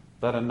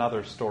that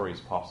another story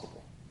is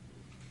possible.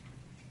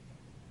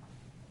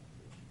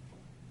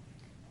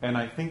 And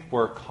I think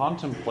where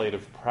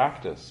contemplative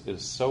practice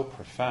is so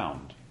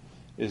profound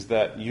is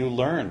that you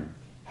learn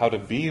how to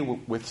be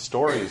with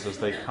stories as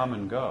they come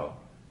and go,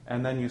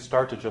 and then you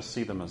start to just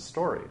see them as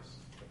stories.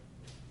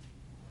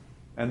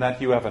 And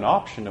that you have an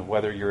option of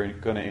whether you're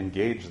going to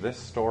engage this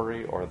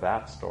story or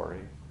that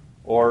story,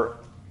 or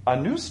a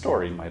new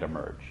story might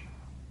emerge.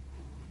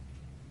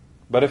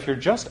 But if you're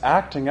just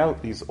acting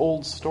out these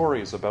old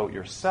stories about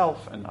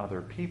yourself and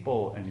other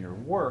people and your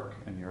work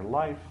and your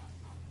life,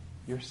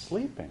 you're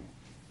sleeping.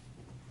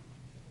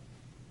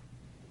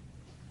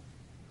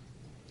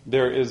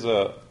 There is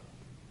a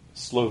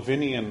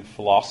Slovenian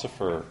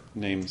philosopher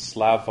named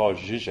Slavoj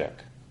Žižek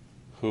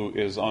who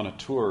is on a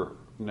tour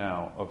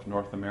now of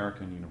North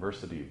American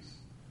universities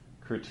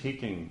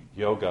critiquing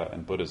yoga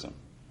and Buddhism.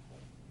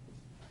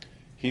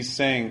 He's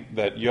saying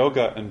that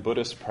yoga and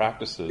Buddhist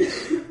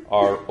practices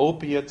are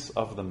opiates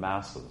of the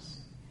masses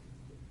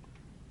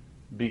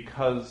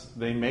because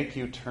they make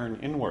you turn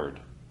inward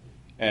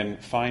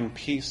and find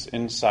peace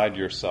inside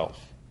yourself.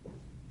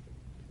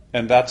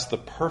 And that's the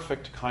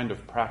perfect kind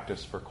of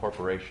practice for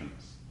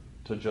corporations,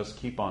 to just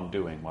keep on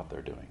doing what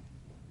they're doing,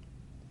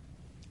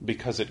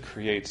 because it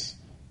creates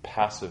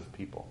passive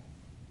people.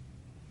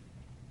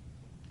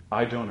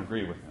 I don't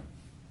agree with him,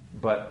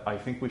 but I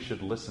think we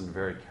should listen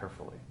very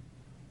carefully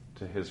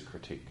to his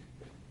critique,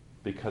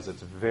 because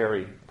it's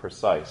very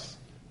precise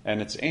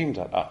and it's aimed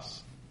at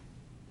us.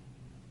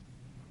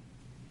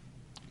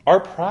 Our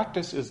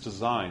practice is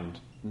designed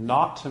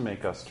not to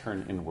make us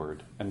turn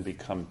inward and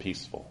become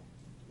peaceful.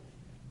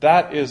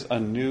 That is a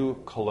new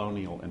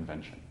colonial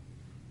invention.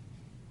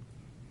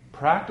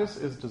 Practice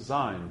is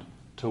designed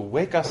to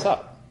wake us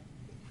up.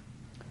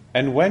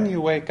 And when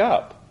you wake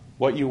up,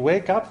 what you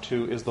wake up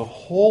to is the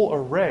whole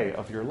array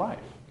of your life.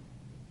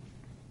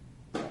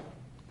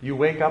 You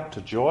wake up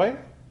to joy,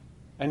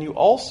 and you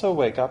also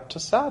wake up to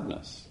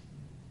sadness.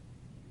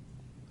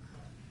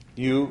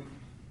 You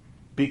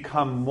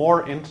become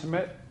more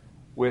intimate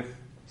with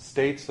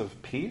states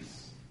of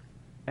peace,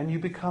 and you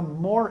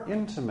become more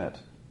intimate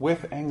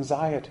with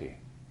anxiety.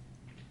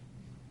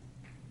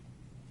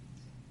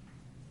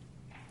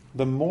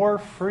 The more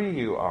free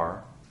you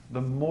are,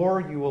 the more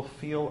you will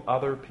feel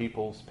other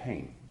people's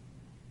pain.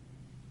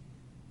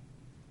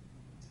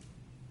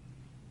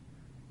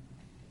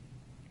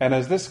 And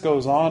as this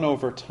goes on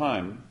over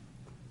time,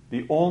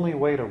 the only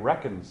way to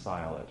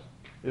reconcile it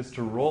is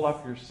to roll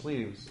up your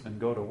sleeves and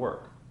go to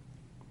work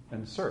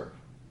and serve.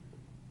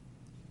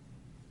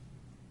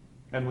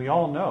 And we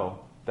all know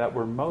that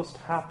we're most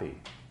happy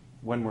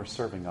when we're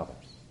serving others.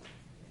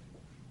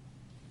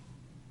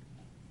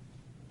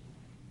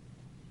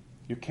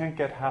 You can't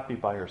get happy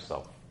by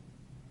yourself.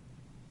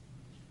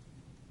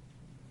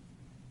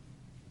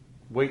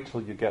 Wait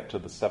till you get to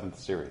the 7th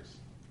series.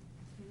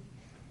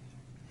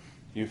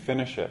 You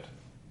finish it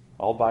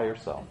all by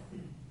yourself,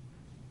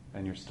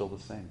 and you're still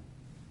the same.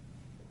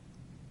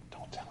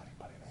 Don't tell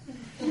anybody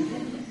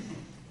that.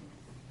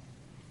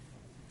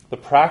 The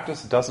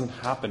practice doesn't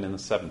happen in the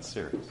 7th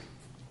series.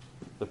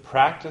 The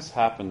practice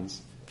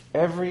happens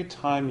every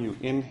time you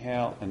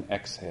inhale and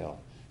exhale,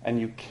 and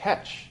you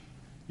catch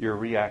your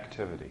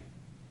reactivity,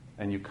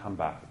 and you come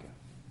back again.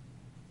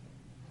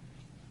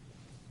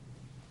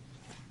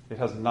 It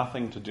has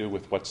nothing to do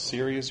with what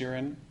series you're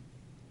in.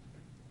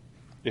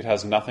 It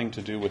has nothing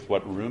to do with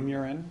what room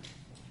you're in.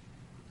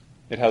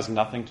 It has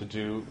nothing to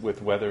do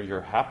with whether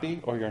you're happy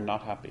or you're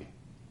not happy.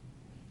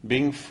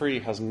 Being free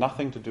has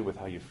nothing to do with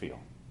how you feel.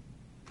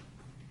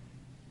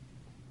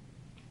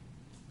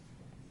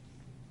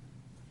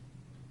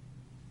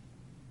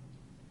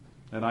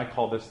 And I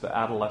call this the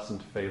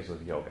adolescent phase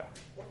of yoga.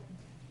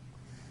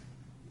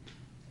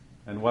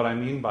 And what I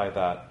mean by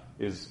that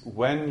is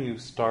when you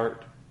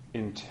start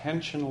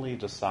intentionally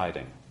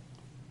deciding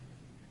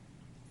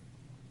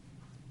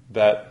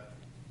that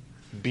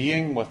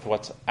being with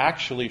what's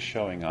actually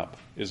showing up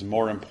is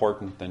more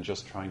important than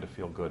just trying to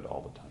feel good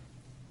all the time.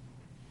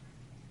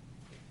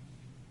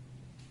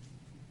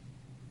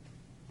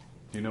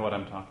 Do you know what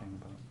I'm talking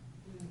about?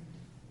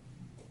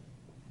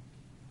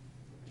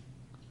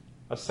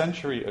 A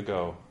century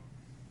ago,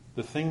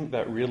 the thing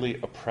that really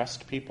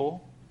oppressed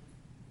people,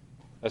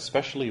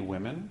 especially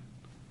women,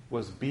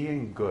 was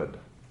being good.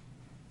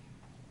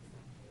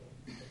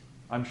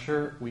 I'm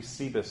sure we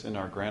see this in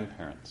our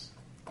grandparents,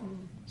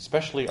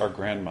 especially our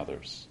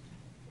grandmothers,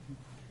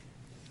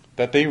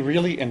 that they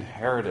really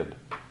inherited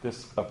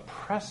this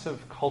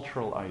oppressive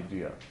cultural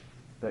idea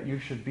that you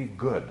should be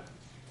good.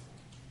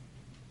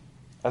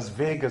 As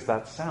vague as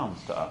that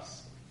sounds to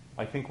us,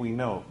 I think we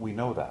know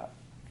that.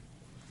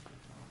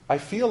 I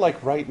feel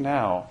like right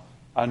now,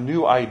 a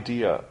new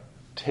idea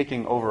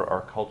taking over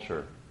our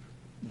culture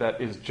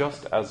that is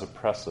just as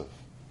oppressive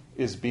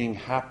is being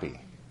happy.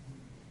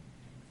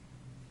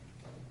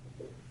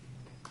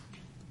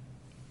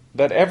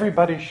 That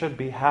everybody should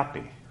be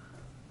happy.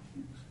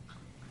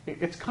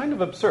 It's kind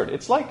of absurd.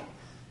 It's like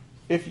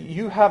if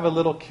you have a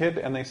little kid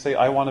and they say,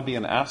 I want to be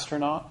an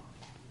astronaut,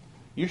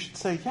 you should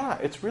say, yeah,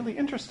 it's really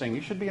interesting.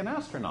 You should be an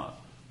astronaut.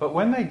 But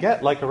when they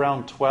get like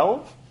around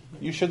 12,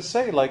 you should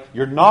say, like,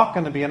 you're not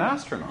going to be an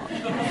astronaut.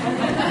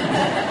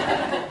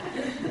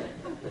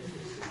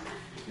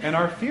 And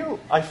I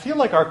feel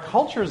like our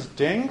culture is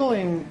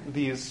dangling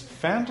these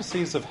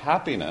fantasies of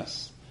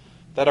happiness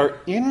that are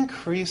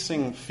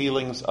increasing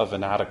feelings of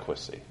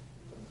inadequacy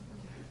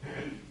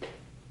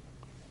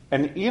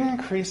and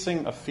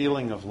increasing a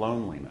feeling of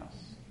loneliness.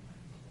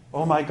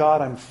 Oh my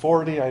God, I'm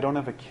 40, I don't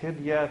have a kid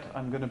yet,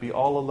 I'm going to be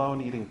all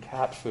alone eating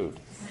cat food.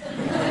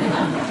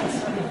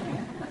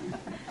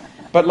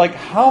 But like,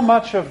 how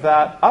much of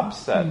that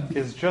upset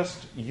is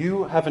just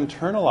you have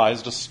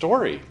internalized a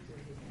story,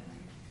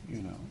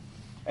 you know,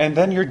 and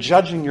then you're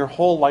judging your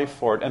whole life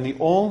for it, and the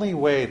only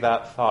way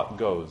that thought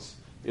goes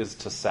is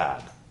to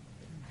sad.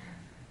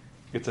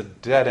 It's a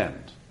dead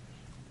end.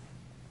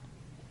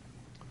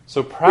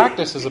 So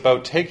practice is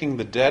about taking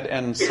the dead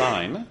end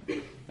sign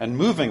and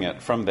moving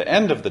it from the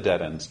end of the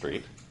dead end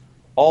street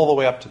all the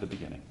way up to the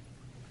beginning.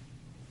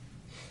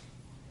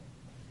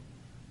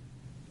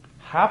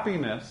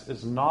 Happiness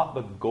is not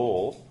the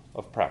goal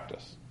of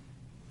practice.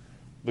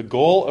 The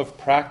goal of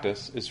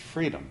practice is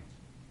freedom,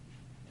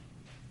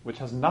 which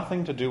has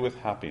nothing to do with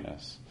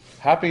happiness.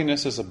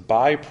 Happiness is a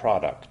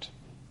byproduct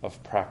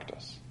of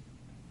practice.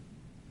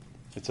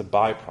 It's a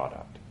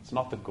byproduct. It's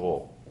not the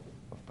goal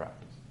of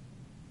practice.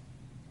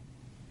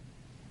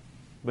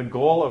 The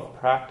goal of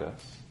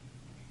practice,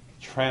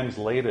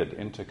 translated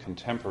into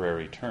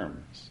contemporary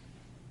terms,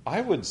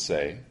 I would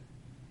say,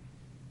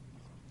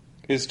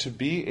 is to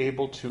be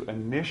able to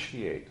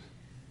initiate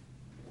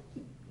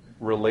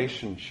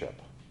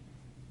relationship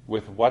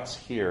with what's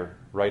here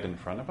right in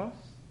front of us,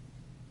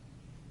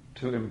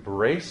 to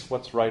embrace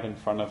what's right in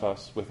front of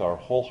us with our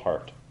whole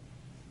heart,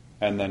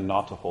 and then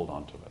not to hold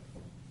on to it.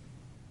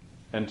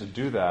 And to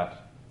do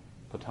that,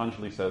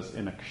 Patanjali says,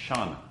 in a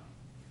kshana.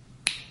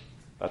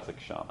 That's a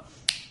kshana.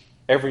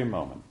 Every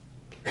moment.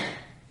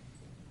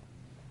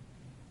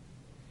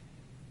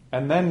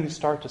 And then you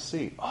start to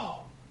see,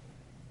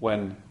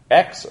 when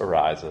X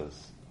arises,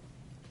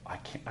 I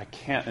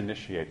can't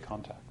initiate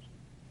contact.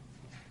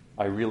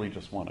 I really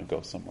just want to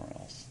go somewhere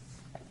else.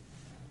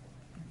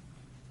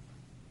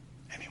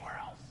 Anywhere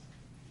else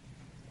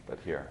but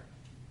here.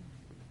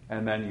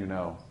 And then you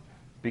know,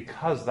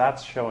 because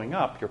that's showing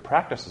up, your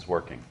practice is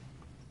working.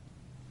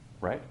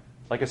 Right?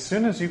 Like as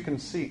soon as you can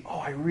see,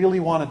 I really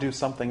want to do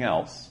something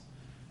else,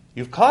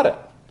 you've caught it.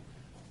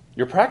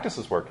 Your practice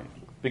is working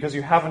because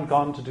you haven't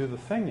gone to do the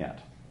thing yet.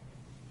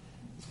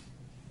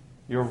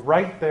 You're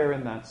right there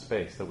in that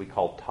space that we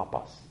call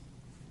tapas.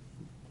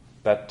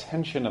 That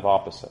tension of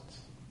opposites.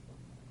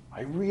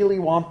 I really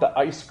want the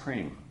ice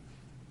cream.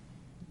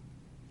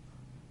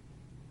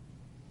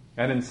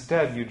 And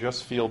instead, you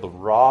just feel the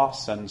raw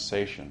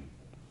sensation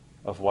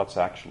of what's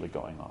actually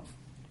going on.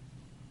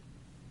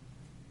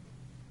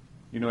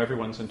 You know,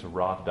 everyone's into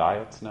raw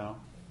diets now.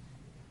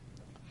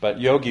 But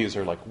yogis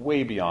are like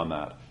way beyond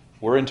that.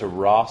 We're into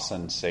raw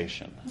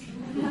sensation.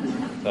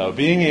 So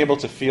being able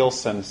to feel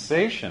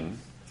sensation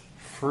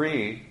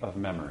free of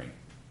memory.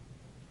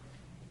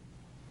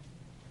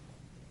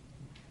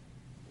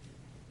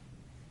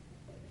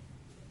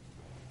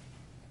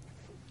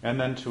 And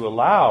then to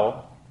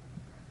allow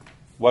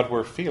what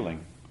we're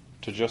feeling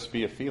to just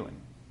be a feeling.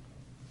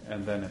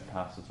 And then it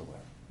passes away.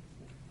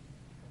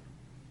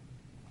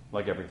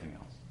 Like everything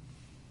else.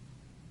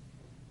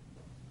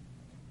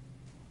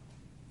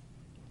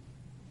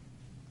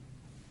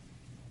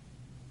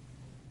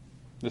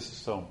 This is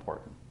so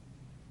important.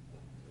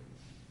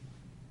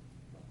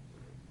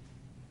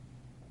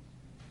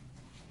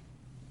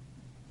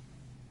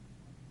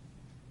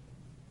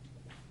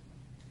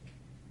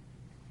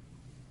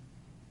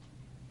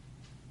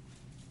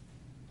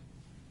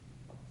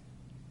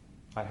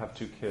 I have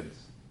 2 kids.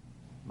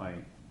 My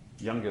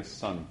youngest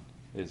son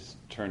is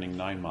turning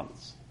 9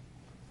 months.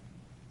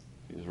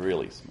 He's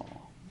really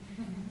small.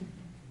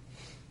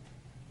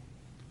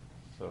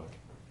 So,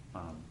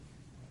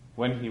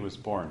 when he was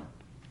born,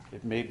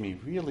 it made me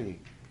really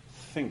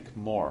think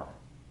more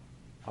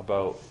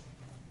about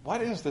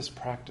what is this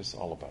practice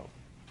all about?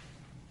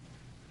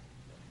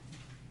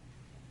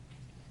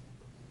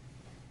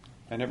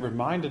 And it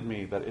reminded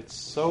me that it's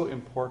so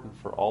important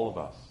for all of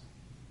us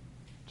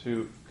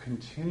to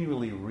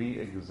continually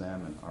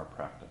re-examine our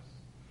practice.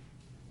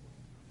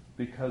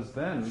 Because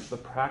then the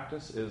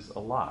practice is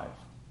alive.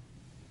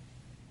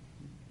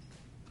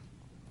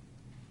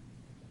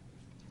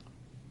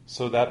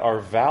 So that our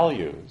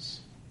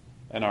values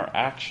and our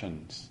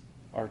actions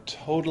are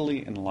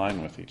totally in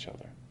line with each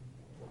other.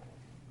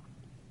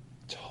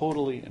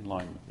 Totally in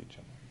line with each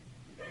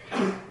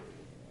other.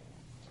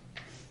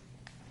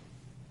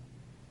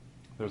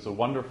 There's a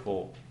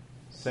wonderful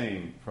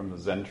saying from the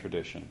Zen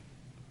tradition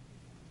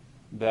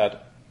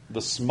that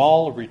the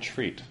small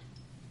retreat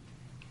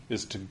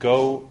is to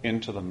go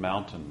into the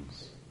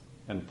mountains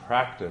and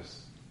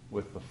practice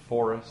with the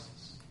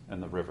forests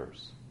and the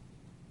rivers.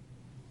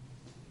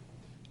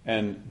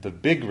 And the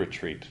big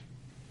retreat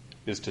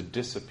is to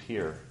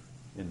disappear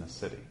in the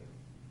city.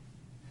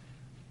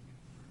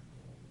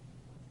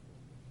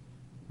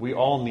 We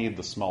all need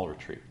the small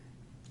retreat.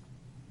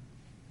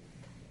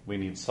 We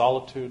need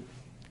solitude,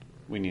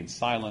 we need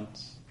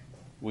silence,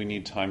 we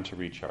need time to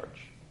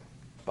recharge.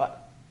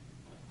 But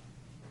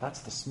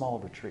that's the small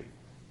retreat.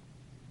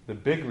 The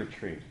big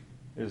retreat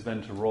is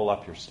then to roll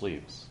up your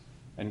sleeves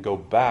and go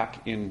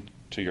back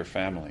into your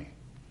family.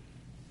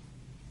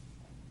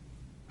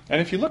 And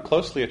if you look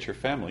closely at your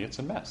family, it's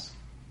a mess.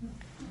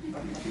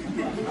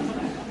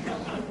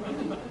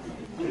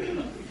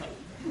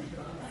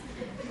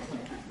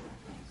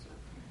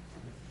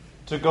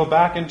 To go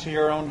back into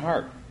your own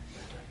heart.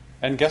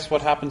 And guess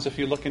what happens if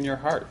you look in your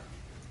heart?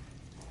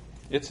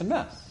 It's a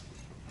mess.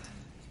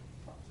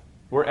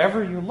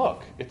 Wherever you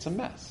look, it's a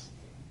mess.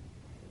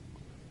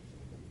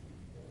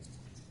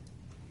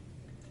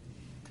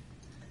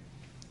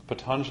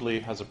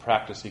 Patanjali has a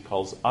practice he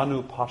calls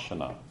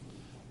Anupashana,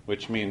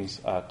 which means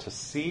to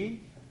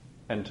see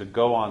and to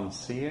go on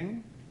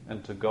seeing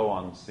and to go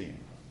on seeing.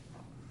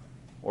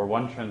 Or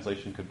one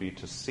translation could be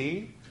to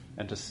see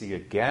and to see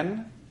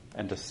again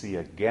and to see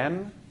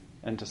again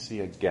and to see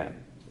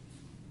again.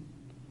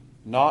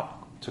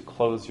 Not to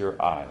close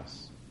your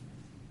eyes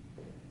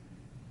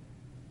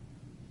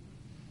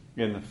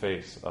in the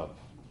face of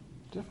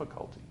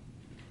difficulty.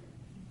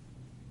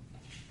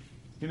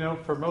 You know,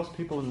 for most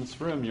people in this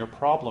room, your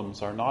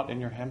problems are not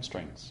in your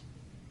hamstrings.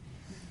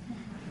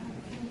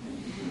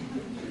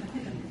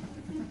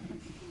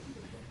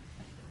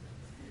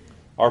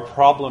 Our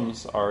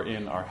problems are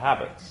in our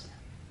habits,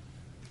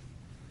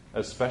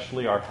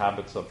 especially our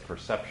habits of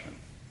perception.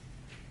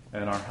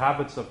 And our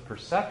habits of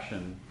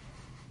perception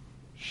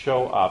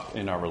show up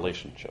in our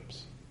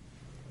relationships.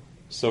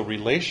 So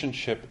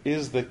relationship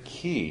is the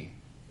key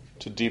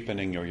to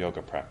deepening your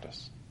yoga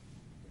practice.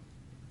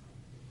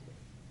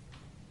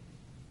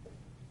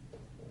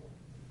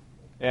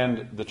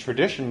 And the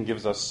tradition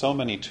gives us so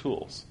many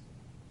tools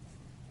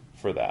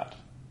for that.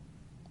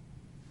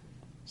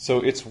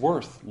 So it's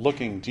worth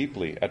looking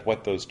deeply at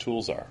what those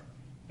tools are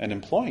and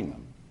employing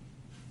them.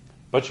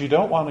 But you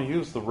don't want to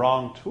use the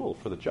wrong tool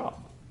for the job.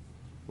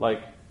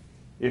 Like,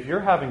 if you're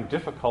having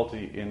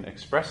difficulty in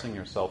expressing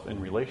yourself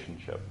in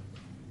relationship,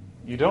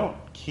 you don't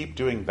keep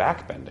doing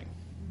backbending.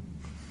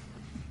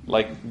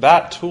 Like,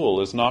 that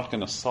tool is not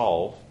going to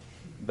solve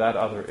that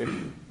other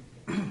issue.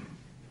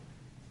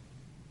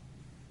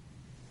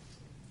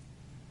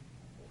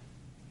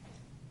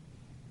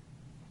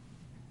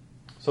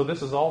 So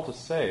this is all to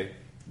say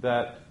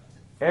that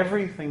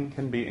everything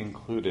can be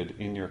included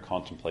in your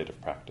contemplative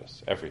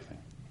practice, everything.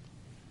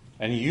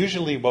 And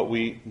usually what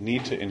we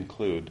need to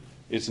include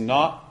is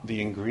not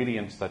the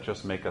ingredients that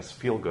just make us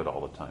feel good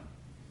all the time.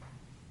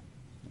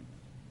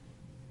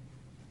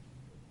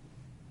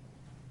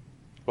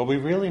 What we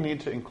really need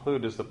to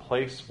include is the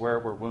place where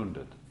we're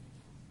wounded,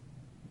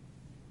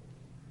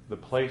 the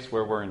place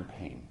where we're in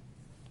pain,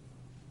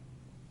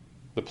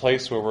 the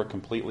place where we're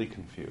completely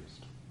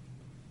confused,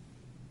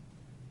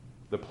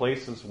 the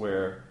places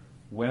where,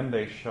 when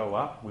they show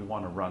up, we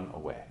want to run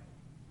away.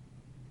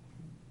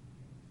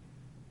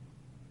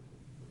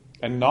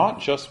 And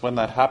not just when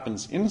that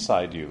happens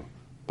inside you,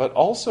 but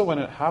also when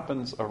it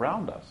happens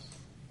around us.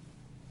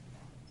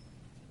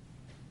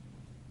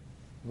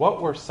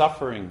 What we're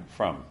suffering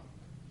from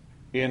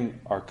in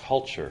our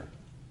culture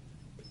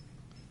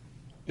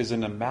is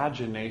an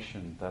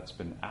imagination that's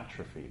been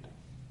atrophied.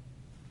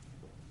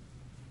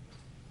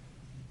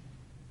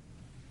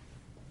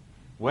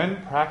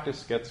 When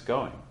practice gets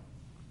going,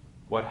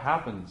 what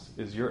happens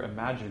is your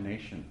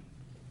imagination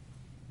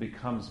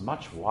becomes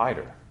much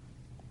wider.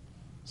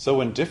 So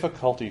when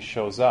difficulty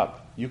shows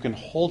up, you can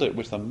hold it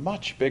with a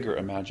much bigger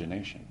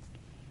imagination.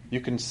 You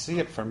can see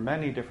it from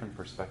many different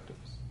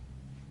perspectives.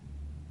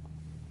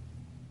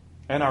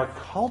 And our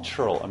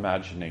cultural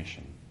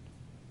imagination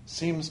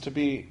seems to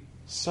be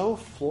so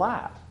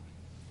flat.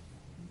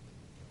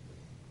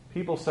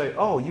 People say,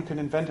 oh, you can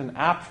invent an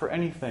app for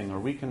anything, or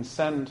we can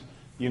send,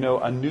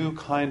 a new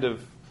kind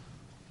of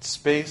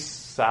space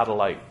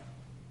satellite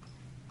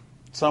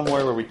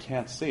somewhere where we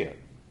can't see it.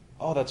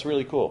 Oh, that's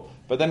really cool.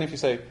 But then if you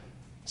say,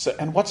 so,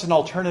 and what's an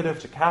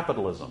alternative to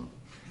capitalism?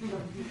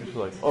 It's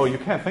like, oh, you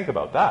can't think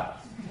about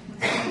that.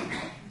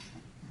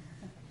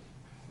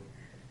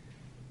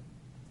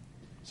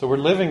 So we're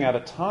living at a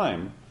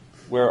time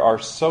where our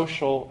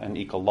social and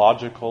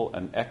ecological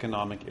and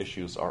economic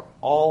issues are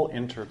all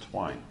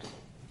intertwined.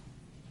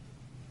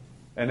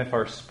 And if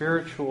our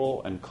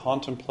spiritual and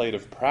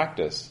contemplative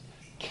practice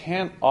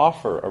can't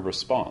offer a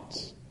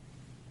response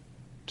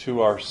to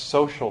our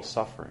social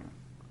suffering,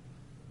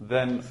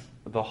 then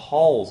the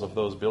halls of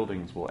those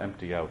buildings will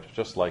empty out,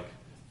 just like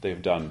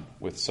they've done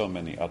with so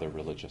many other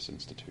religious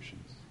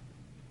institutions.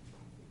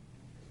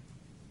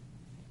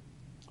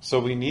 So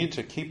we need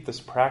to keep this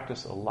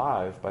practice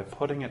alive by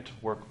putting it to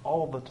work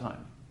all the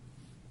time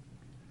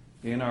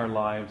in our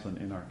lives and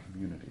in our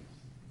communities.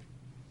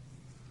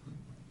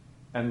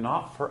 And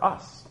not for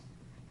us,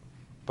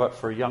 but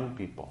for young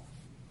people.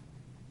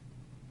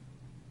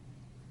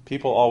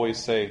 People always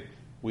say,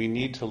 we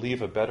need to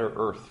leave a better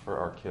earth for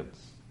our kids.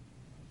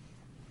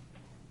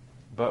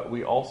 But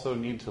we also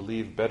need to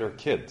leave better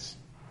kids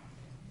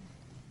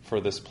for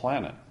this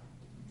planet.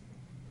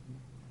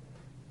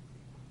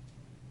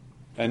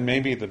 And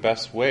maybe the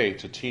best way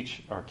to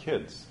teach our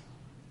kids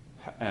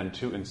and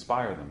to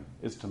inspire them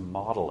is to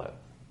model it.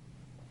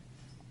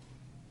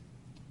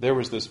 There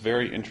was this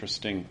very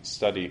interesting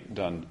study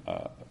done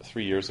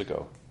 3 years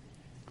ago.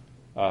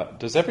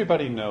 Does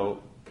everybody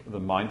know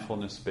the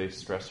mindfulness-based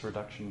stress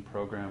reduction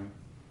program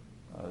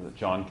that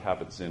Jon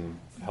Kabat-Zinn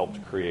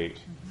helped create?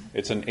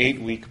 It's an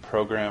 8-week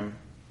program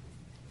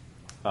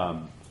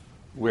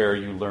where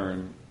you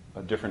learn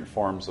different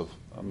forms of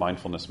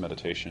mindfulness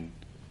meditation.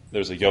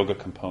 There's a yoga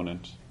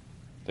component.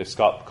 They've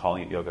stopped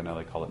calling it yoga now.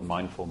 They call it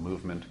mindful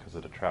movement because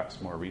it attracts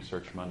more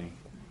research money.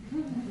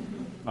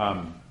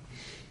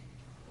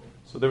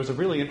 So there was a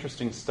really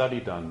interesting study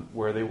done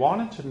where they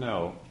wanted to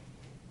know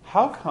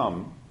how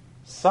come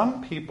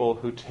some people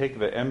who take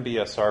the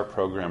MBSR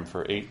program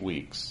for 8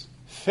 weeks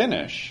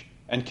finish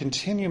and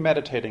continue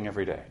meditating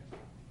every day?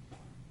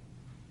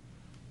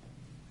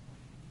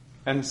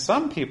 And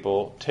some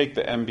people take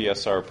the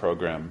MBSR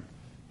program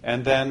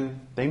and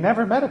then they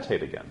never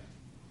meditate again.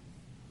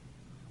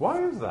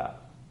 Why is that?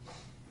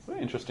 It's an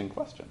interesting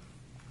question.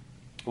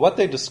 What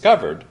they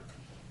discovered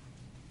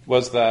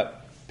was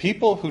that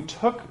people who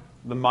took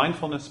the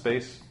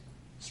mindfulness-based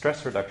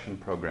stress reduction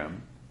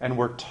program and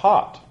were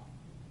taught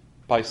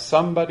by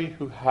somebody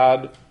who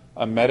had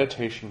a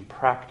meditation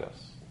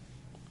practice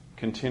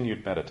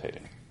continued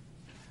meditating.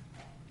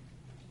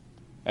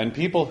 And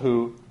people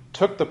who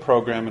took the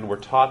program and were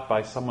taught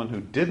by someone who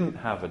didn't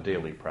have a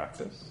daily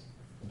practice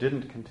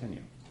didn't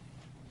continue.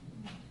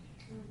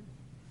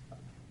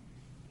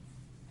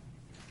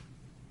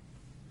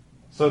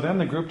 So then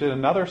the group did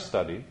another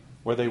study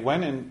where they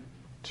went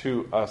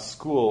into a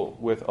school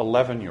with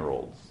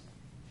 11-year-olds.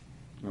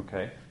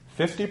 Okay?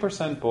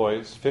 50%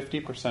 boys,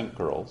 50%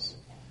 girls.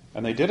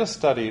 And they did a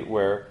study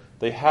where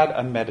they had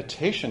a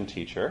meditation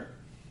teacher,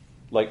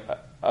 like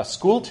a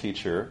school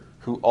teacher,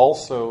 who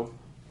also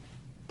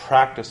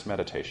practiced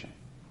meditation.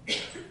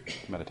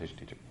 Meditation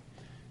teacher.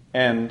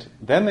 And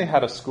then they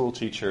had a school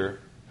teacher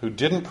who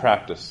didn't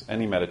practice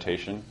any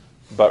meditation,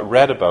 but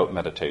read about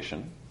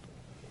meditation.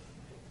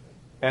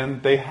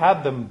 And they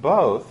had them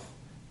both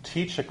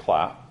teach a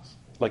class,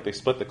 like they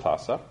split the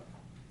class up.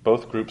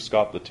 Both groups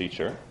got the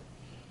teacher.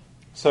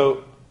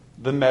 So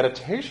the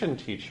meditation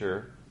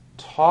teacher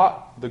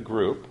taught the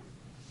group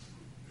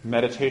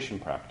meditation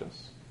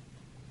practice,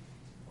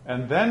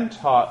 and then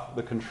taught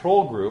the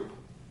control group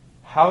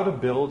how to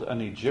build an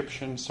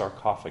Egyptian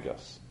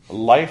sarcophagus, a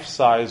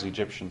life-size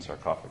Egyptian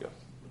sarcophagus.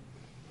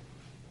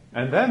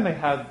 And then they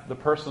had the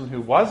person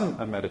who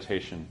wasn't a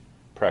meditation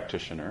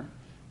practitioner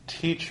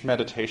teach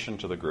meditation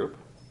to the group.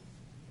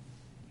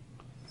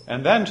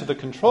 And then to the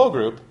control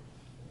group,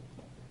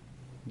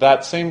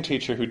 that same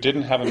teacher who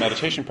didn't have a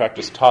meditation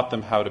practice taught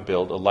them how to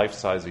build a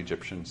life-size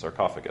Egyptian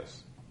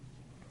sarcophagus.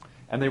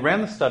 And they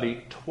ran the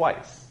study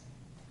twice.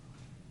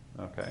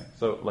 Okay,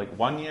 so like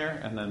 1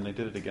 year, and then they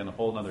did it again a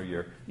whole other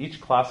year.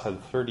 Each class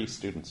had 30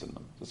 students in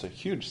them. It's a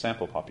huge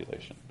sample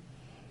population.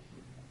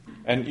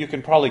 And you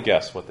can probably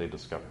guess what they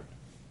discovered.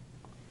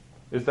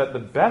 Is that the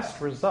best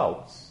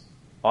results,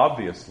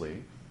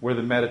 obviously, were when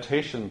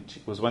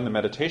the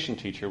meditation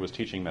teacher was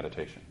teaching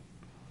meditation.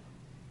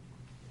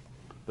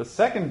 The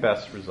second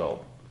best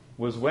result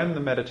was when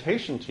the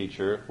meditation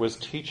teacher was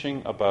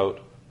teaching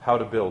about how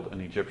to build an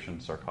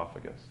Egyptian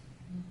sarcophagus.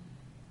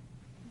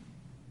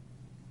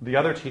 The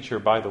other teacher,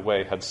 by the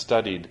way, had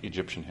studied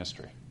Egyptian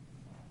history.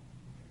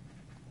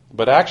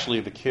 But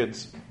actually, the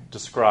kids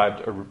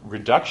described a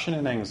reduction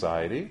in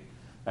anxiety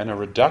and a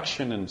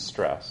reduction in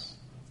stress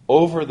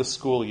over the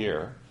school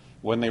year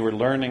when they were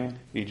learning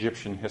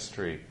Egyptian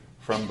history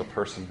from the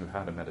person who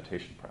had a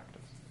meditation practice.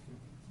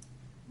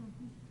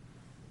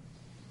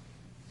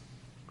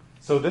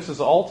 So this is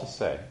all to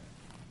say,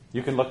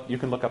 you can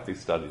look up these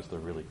studies, they're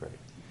really great.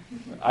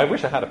 I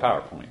wish I had a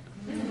PowerPoint.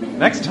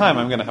 Next time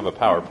I'm going to have a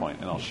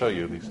PowerPoint and I'll show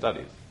you these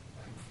studies.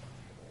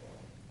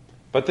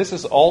 But this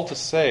is all to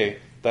say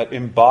that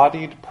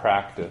embodied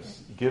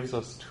practice gives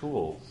us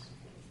tools,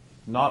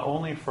 not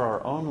only for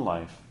our own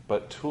life,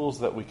 but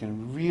tools that we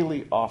can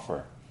really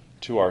offer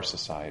to our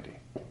society.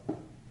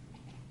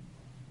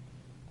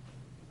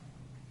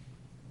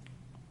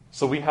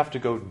 So we have to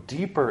go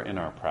deeper in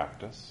our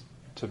practice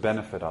to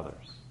benefit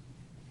others.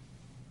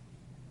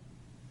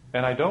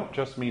 And I don't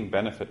just mean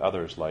benefit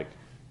others like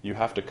you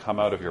have to come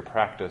out of your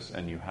practice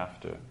and you have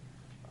to,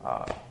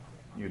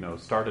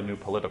 start a new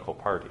political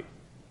party.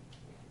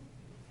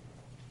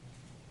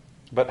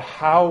 But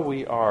how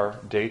we are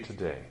day to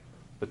day,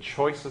 the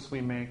choices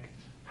we make,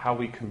 how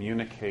we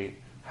communicate,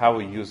 how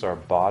we use our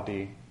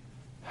body,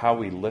 how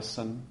we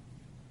listen,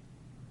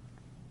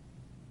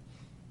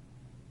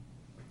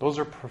 those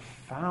are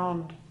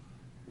profound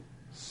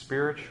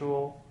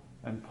spiritual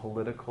and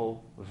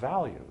political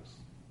values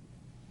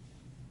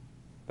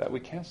that we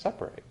can't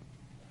separate.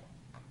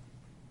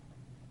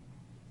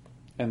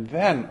 And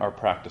then our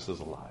practice is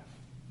alive.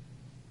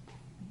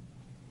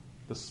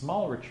 The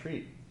small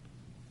retreat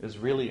is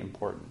really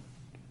important,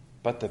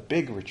 but the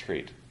big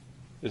retreat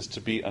is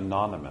to be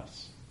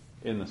anonymous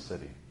in the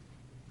city.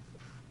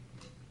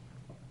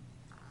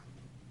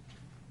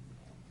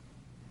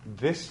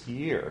 This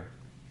year,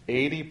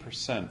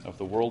 80% of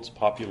the world's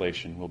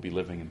population will be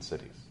living in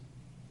cities.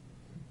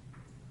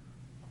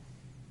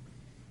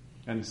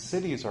 And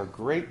cities are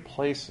great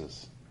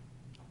places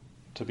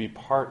to be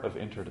part of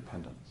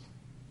interdependence.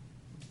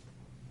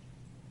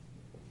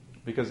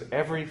 Because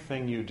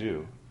everything you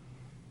do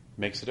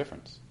makes a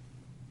difference.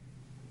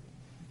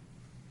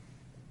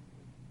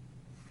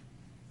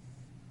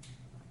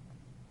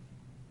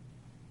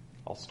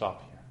 I'll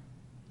stop here.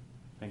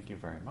 Thank you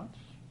very much.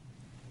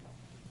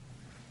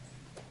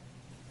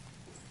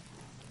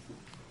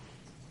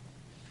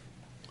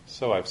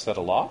 So I've said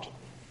a lot.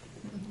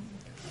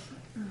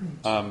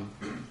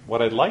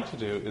 What I'd like to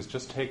do is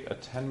just take a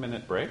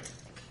 10-minute break.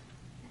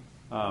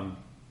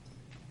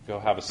 go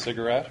have a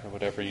cigarette or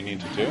whatever you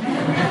need to do.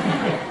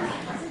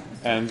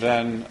 And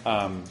then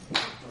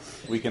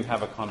we can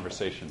have a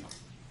conversation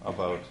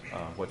about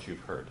what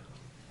you've heard.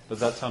 Does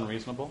that sound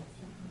reasonable?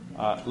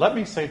 Let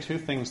me say two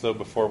things, though,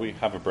 before we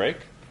have a break.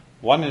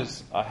 One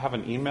is I have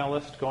an email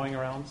list going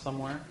around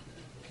somewhere.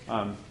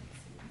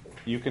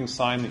 You can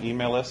sign the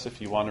email list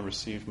if you want to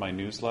receive my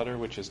newsletter,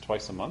 which is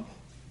twice a month.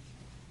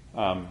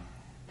 And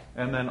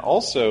then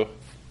also,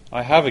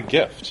 I have a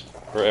gift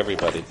for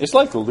everybody. It's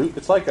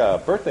like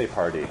a birthday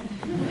party.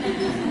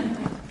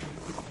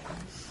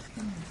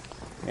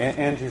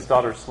 Angie's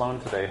daughter Sloan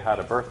today had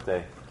a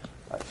birthday.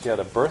 She had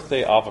a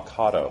birthday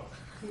avocado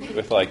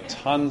with like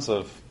tons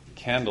of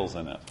candles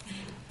in it.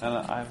 And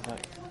I was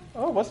like,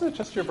 oh, wasn't it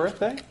just your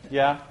birthday?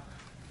 Yeah.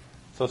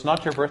 So it's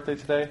not your birthday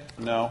today?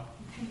 No.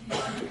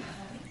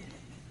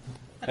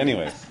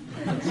 Anyways,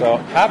 so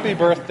happy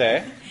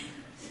birthday.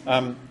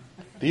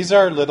 These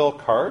are little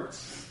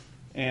cards.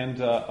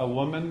 And a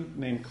woman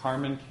named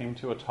Carmen came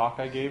to a talk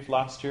I gave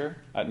last year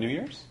at New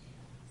Year's.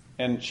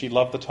 And she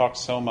loved the talk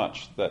so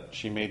much that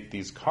she made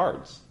these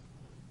cards,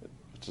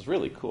 which is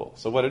really cool.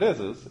 So what it is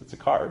it's a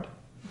card.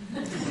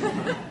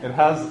 It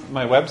has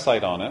my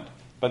website on it.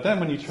 But then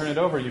when you turn it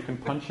over, you can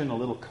punch in a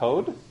little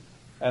code,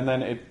 and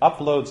then it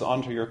uploads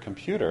onto your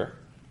computer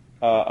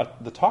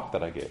the talk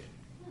that I gave.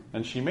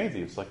 And she made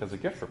these like as a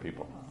gift for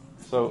people.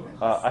 So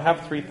I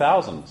have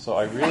 3,000, so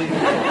I really need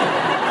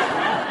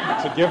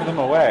to give them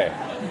away.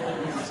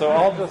 So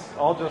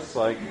I'll just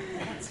like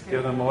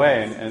give them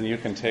away, and you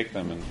can take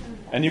them,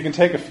 and you can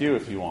take a few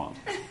if you want,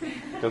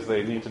 because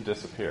they need to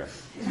disappear.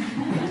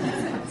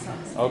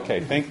 Okay,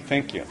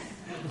 thank you.